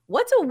feet.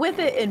 What's a with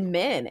it in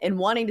men and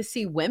wanting to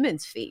see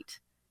women's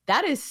feet?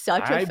 That is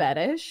such a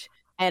fetish,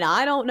 and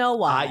I don't know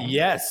why.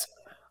 Yes,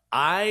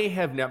 I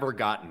have never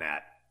gotten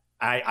that.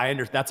 I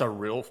understand that's a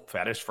real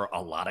fetish for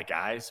a lot of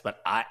guys,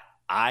 but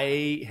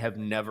I have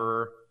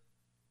never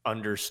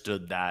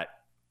understood that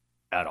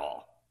at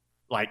all.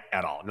 Like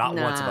at all. Not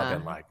once have I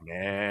been like,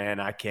 man,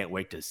 I can't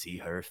wait to see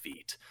her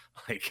feet.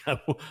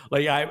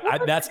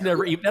 That's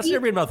never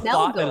even a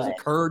thought that has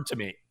occurred to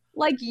me.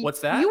 Like,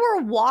 what's that? You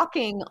were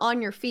walking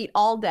on your feet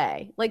all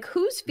day. Like,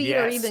 whose feet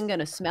are even going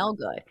to smell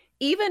good?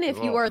 Even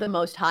if you are the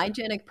most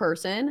hygienic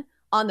person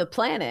on the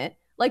planet,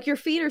 like, your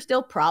feet are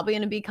still probably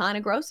going to be kind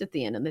of gross at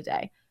the end of the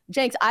day.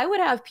 Jenks, I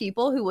would have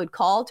people who would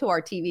call to our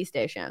TV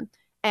station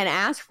and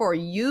ask for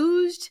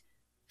used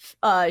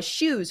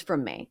shoes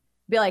from me.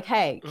 Be like,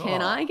 hey,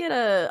 can I get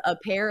a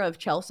pair of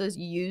Chelsea's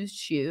used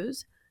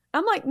shoes?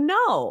 I'm like,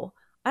 no.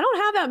 I don't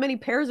have that many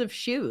pairs of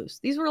shoes.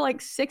 These were like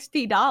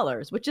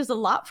 $60, which is a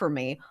lot for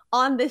me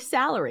on this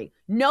salary.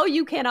 No,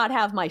 you cannot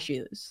have my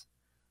shoes.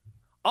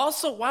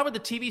 Also, why would the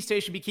TV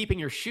station be keeping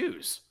your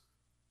shoes?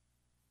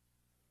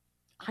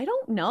 I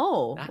don't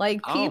know.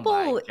 Like,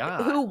 people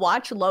who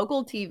watch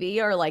local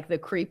TV are like the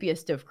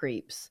creepiest of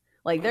creeps.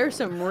 Like, there's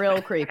some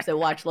real creeps that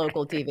watch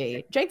local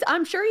TV. Jake,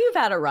 I'm sure you've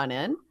had a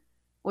run-in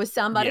with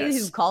somebody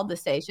who called the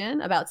station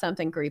about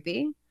something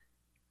creepy.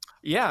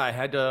 Yeah, I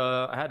had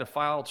to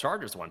file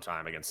charges one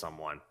time against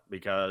someone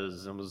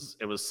because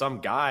it was some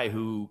guy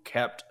who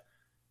kept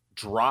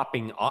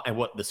dropping off. And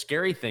what the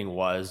scary thing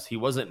was, he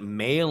wasn't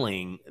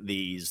mailing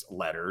these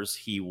letters.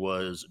 He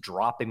was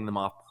dropping them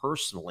off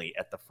personally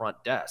at the front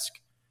desk.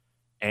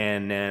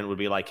 And then would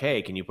be like,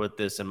 hey, can you put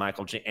this in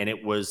Michael J? And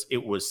it was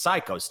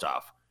psycho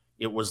stuff.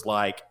 It was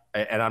like,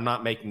 and I'm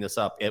not making this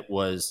up. It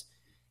was,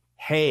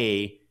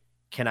 hey,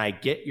 can I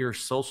get your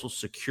social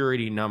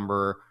security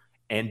number?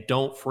 And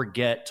don't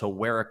forget to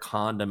wear a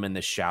condom in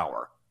the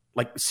shower.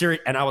 Like,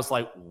 serious. And I was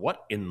like,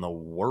 what in the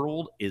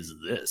world is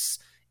this?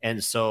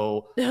 And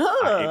so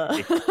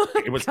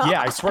it was,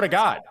 I swear to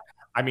God.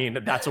 I mean,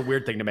 that's a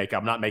weird thing to make up.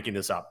 I'm not making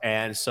this up.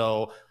 And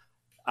so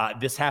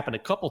this happened a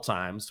couple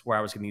times where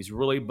I was getting these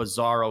really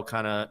bizarro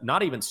kind of,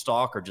 not even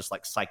stalker, just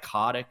like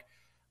psychotic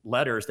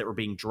letters that were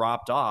being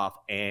dropped off.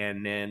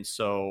 And then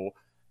so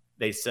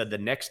they said the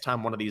next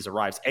time one of these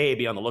arrives, A,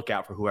 be on the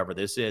lookout for whoever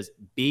this is.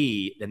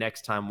 B, the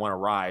next time one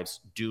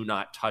arrives, do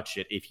not touch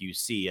it. If you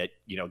see it,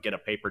 get a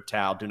paper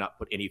towel. Do not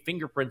put any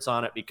fingerprints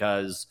on it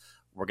because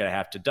we're going to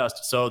have to dust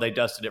it. So they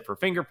dusted it for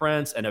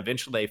fingerprints, and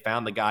eventually they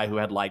found the guy who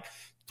had like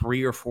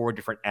 3 or 4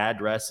 different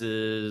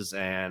addresses,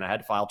 and I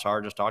had to file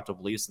charges, talk to the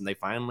police, and they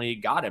finally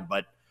got him.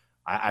 But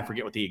I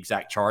forget what the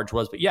exact charge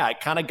was, but yeah,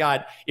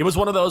 it was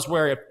one of those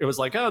where it was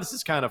like, oh, this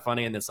is kind of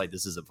funny. And it's like,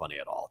 this isn't funny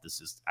at all. This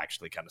is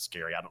actually kind of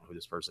scary. I don't know who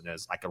this person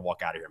is. I could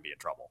walk out of here and be in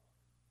trouble.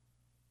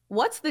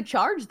 What's the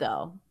charge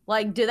though?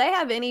 Like, do they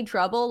have any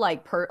trouble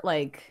like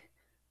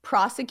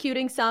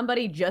prosecuting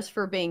somebody just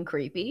for being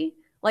creepy?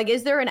 Like,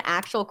 is there an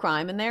actual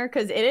crime in there?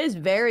 Because it is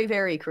very,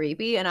 very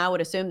creepy. And I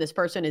would assume this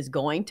person is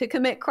going to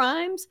commit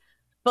crimes,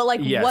 but like,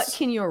 what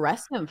can you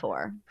arrest them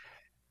for?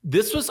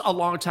 This was a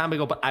long time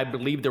ago, but I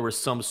believe there was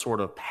some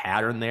sort of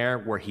pattern there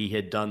where he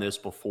had done this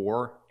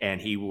before, and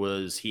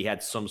he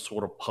had some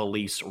sort of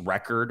police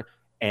record,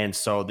 And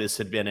so this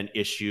had been an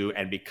issue.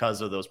 And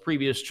because of those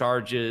previous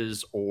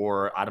charges,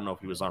 or I don't know if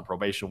he was on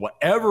probation,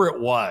 whatever it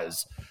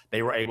was,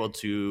 they were able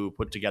to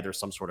put together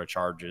some sort of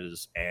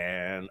charges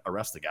and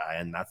arrest the guy.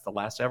 And that's the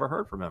last I ever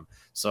heard from him.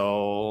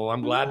 So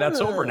I'm glad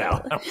that's over now.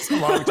 That was a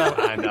long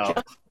time.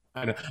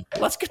 I know.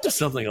 Let's get to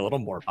something a little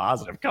more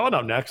positive. Coming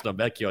up next on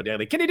BetQL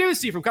Daily, Kenny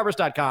Ducey from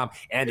Covers.com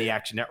and the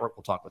Action Network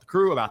will talk with the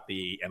crew about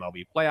the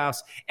MLB playoffs.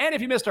 And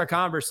if you missed our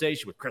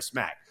conversation with Chris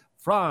Mack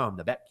from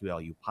the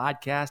BetQLU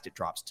podcast, it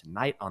drops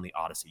tonight on the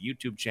Odyssey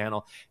YouTube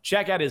channel.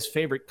 Check out his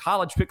favorite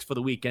college picks for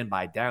the weekend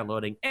by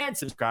downloading and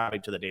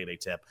subscribing to the Daily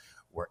Tip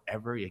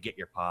wherever you get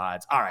your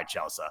pods. All right,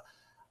 Chelsea,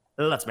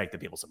 let's make the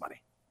people some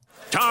money.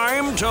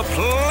 Time to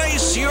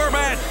place your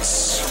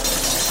bets.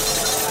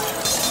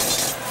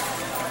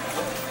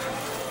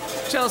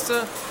 Chelsea,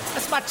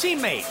 that's my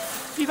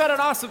teammate. You've had an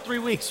awesome 3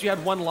 weeks. You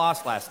had one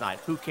loss last night.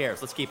 Who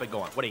cares? Let's keep it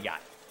going. What do you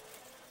got?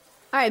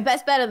 All right,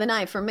 best bet of the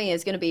night for me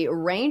is going to be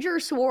Ranger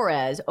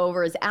Suarez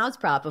over his outs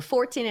prop of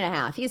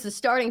 14.5. He's the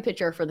starting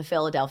pitcher for the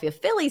Philadelphia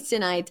Phillies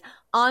tonight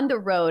on the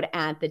road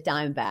at the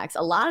Diamondbacks.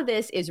 A lot of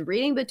this is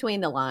reading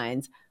between the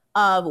lines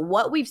of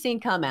what we've seen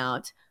come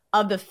out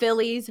of the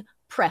Phillies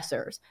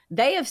pressers.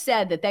 They have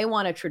said that they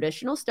want a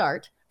traditional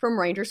start from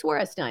Ranger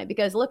Suarez tonight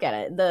because look at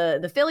it.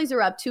 The Phillies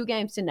are up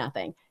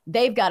 2-0.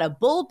 They've got a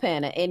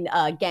bullpen in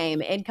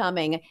game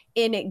incoming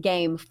in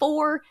game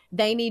 4.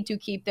 They need to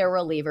keep their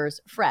relievers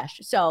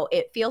fresh. So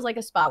it feels like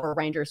a spot where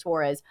Ranger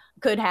Suarez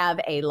could have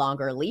a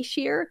longer leash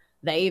here.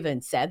 They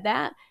even said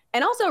that.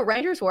 And also,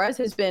 Ranger Suarez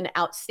has been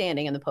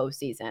outstanding in the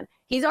postseason.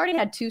 He's already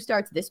had 2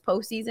 starts this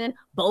postseason,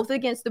 both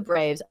against the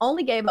Braves,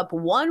 only gave up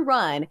 1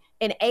 run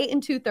in 8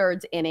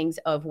 2/3 innings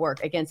of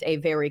work against a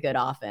very good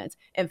offense.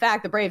 In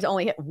fact, the Braves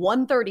only hit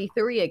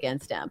 133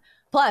 against him.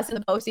 Plus, in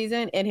the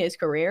postseason in his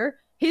career,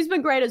 he's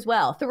been great as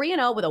well.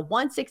 3-0 with a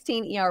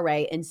 1.16 ERA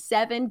in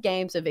 7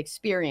 games of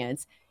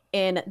experience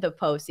in the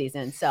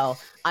postseason. So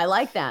I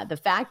like that. The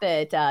fact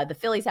that the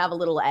Phillies have a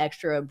little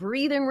extra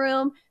breathing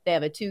room, they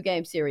have a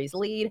 2-game series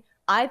lead.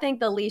 I think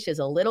the leash is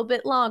a little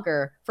bit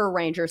longer for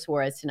Ranger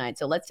Suarez tonight.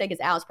 So let's take his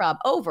outs prop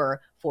over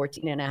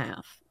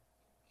 14.5.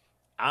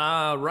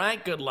 All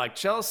right. Good luck,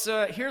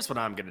 Chelsea. Here's what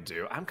I'm going to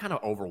do. I'm kind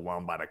of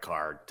overwhelmed by the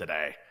card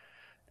today.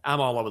 I'm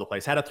all over the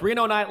place. Had a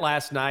 3-0 night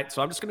last night,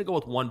 so I'm just going to go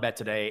with one bet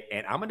today,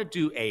 and I'm going to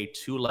do a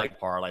 2-leg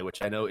parlay,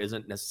 which I know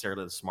isn't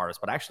necessarily the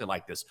smartest, but I actually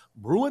like this.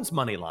 Bruins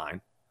money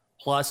line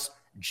plus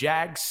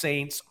Jags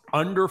Saints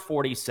under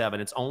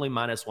 47. It's only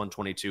minus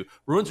 122.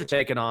 Bruins are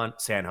taking on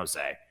San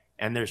Jose.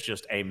 And there's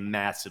just a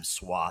massive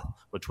swath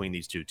between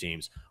these two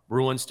teams.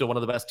 Bruins still one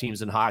of the best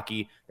teams in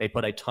hockey. They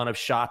put a ton of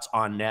shots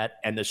on net,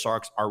 and the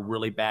Sharks are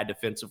really bad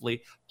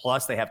defensively.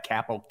 Plus, they have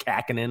Kaapo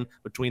Kähkönen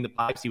between the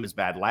pipes. He was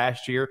bad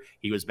last year.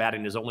 He was bad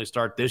in his only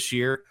start this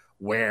year,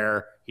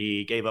 where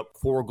he gave up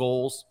 4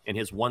 goals in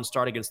his one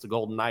start against the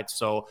Golden Knights.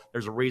 So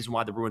there's a reason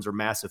why the Bruins are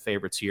massive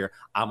favorites here.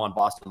 I'm on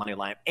Boston money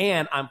line,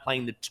 and I'm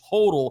playing the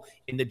total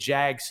in the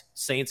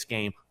Jags-Saints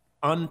game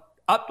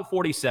up to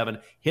 47,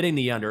 hitting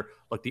the under.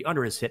 Look, the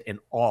under has hit in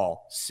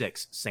all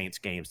 6 Saints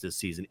games this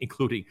season,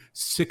 including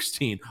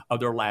 16 of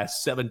their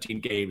last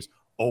 17 games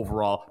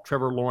overall.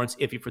 Trevor Lawrence,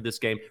 iffy for this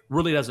game.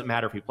 Really doesn't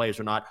matter if he plays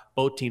or not.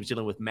 Both teams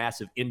dealing with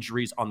massive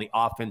injuries on the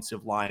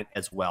offensive line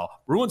as well.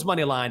 Bruins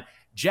money line,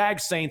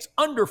 Jags Saints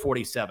under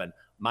 47,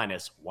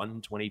 minus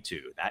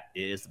 122. That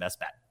is the best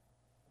bet.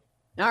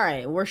 All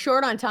right, we're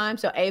short on time,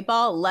 so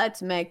 8-Ball,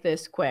 let's make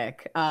this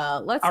quick.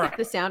 Let's hit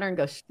the sounder and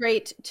go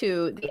straight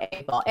to the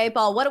 8-Ball.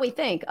 8-Ball, what do we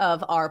think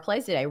of our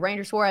plays today?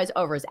 Ranger Suarez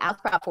over his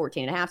outs prop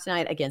 14.5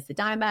 tonight against the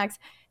Diamondbacks.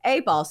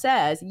 8-Ball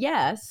says,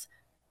 yes,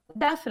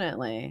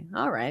 definitely.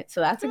 All right,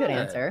 so that's a good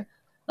answer.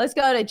 Let's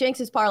go to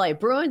Jinx's parlay.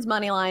 Bruins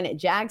money line,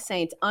 Jags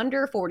Saints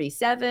under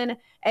 47.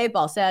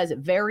 8-Ball says,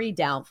 very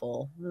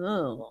doubtful.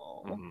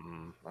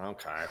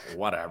 Okay,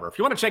 whatever. If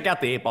you want to check out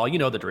the 8-Ball, you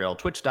know the drill.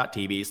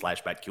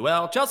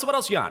 Twitch.tv/BetQL. Chelsea, what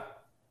else you on?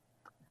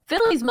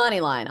 Phillies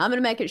money line. I'm going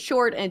to make it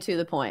short and to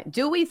the point.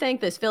 Do we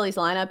think this Phillies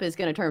lineup is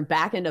going to turn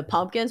back into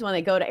pumpkins when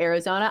they go to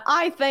Arizona?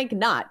 I think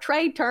not.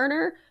 Trey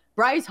Turner,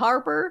 Bryce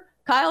Harper,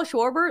 Kyle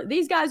Schwarber,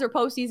 these guys are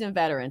postseason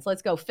veterans.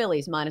 Let's go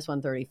Phillies minus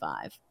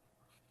 135.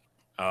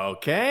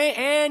 Okay,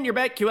 and your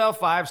BetQL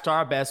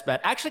 5-star best bet.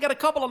 Actually got a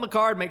couple on the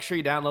card. Make sure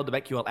you download the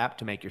BetQL app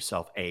to make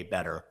yourself a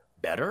better.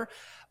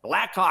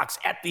 Blackhawks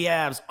at the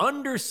Avs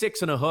under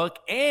 6.5,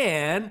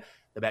 and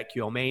the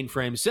BetQL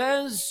mainframe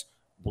says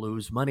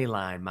Blues money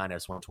line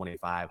minus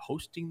 125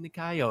 hosting the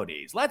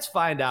Coyotes. Let's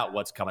find out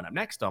what's coming up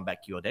next on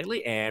BetQL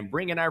Daily and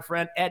bring in our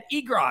friend Ed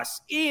Egros.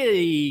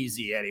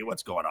 Easy, Eddie.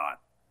 What's going on?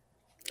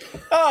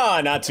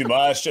 Not too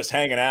much. Just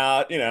hanging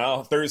out,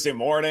 Thursday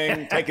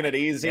morning, taking it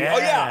easy. Yeah. Oh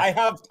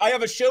yeah, I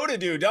have a show to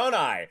do, don't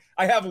I?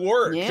 I have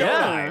work, don't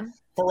I?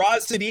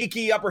 Faraz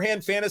Siddiqui, Upper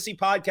Hand Fantasy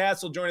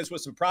Podcast, will join us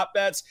with some prop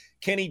bets.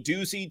 Kenny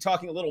Ducey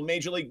talking a little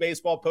Major League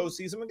Baseball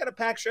postseason. We've got a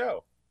packed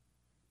show.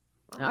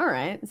 All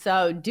right.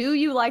 So do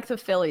you like the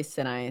Phillies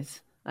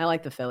tonight? I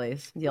like the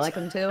Phillies. Do you like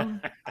them too?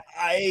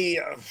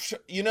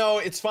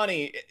 It's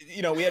funny.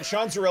 We had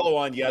Sean Zerillo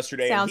on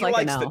yesterday, and he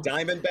likes the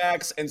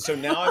Diamondbacks, and so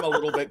now I'm a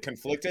little bit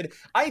conflicted.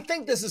 I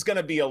think this is going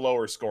to be a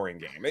lower scoring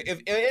game.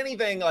 If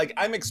anything, like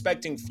I'm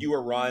expecting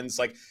fewer runs,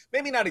 like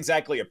maybe not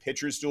exactly a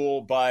pitcher's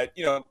duel, but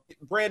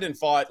Brandon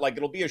Pfaadt, like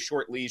it'll be a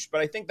short leash,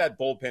 but I think that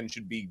bullpen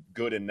should be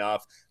good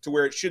enough to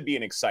where it should be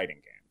an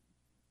exciting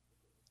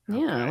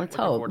game. Yeah, let's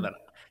hope.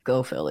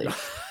 Go Phillies.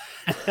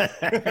 You're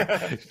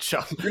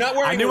not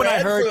wearing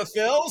red for the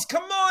Phils?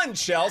 Come on,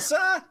 Chelsea.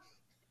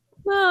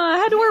 I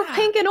had to wear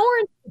pink and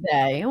orange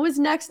today. It was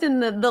next in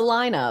the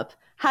lineup.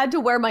 Had to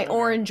wear my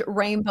orange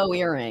rainbow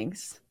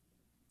earrings.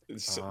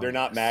 They're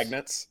not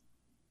magnets?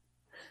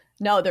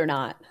 No, they're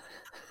not.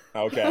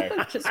 Okay.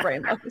 Just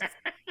rainbows.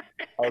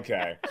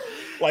 Okay.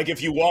 Like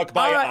if you walk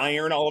by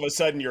iron, all of a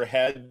sudden your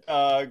head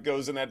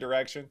goes in that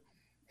direction?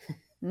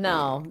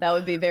 No, that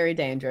would be very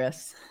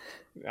dangerous.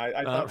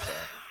 I thought so.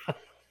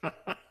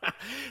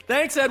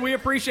 Thanks, Ed. We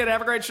appreciate it.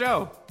 Have a great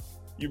show.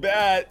 You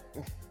bet.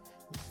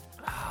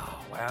 Oh,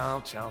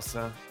 well,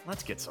 Chelsea,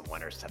 let's get some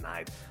winners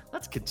tonight.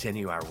 Let's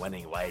continue our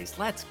winning ways.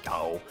 Let's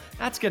go.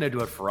 That's going to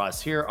do it for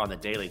us here on the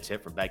Daily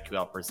Tip from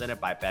BetQL presented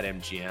by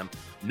BetMGM.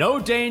 No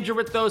danger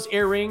with those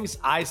earrings.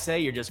 I say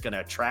you're just going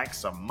to attract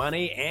some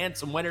money and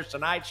some winners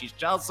tonight. She's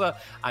Chelsea.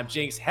 I'm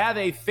Jinx. Have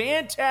a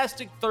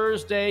fantastic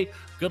Thursday.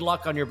 Good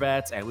luck on your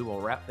bets, and we will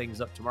wrap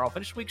things up tomorrow.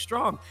 Finish the week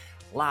strong.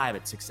 Live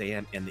at 6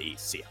 a.m. in the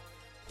East. See ya.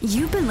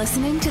 You've been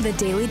listening to the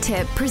Daily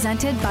Tip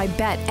presented by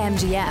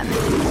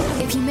BetMGM.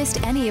 If you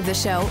missed any of the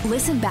show,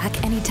 listen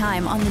back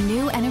anytime on the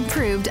new and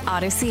improved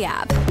Odyssey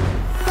app.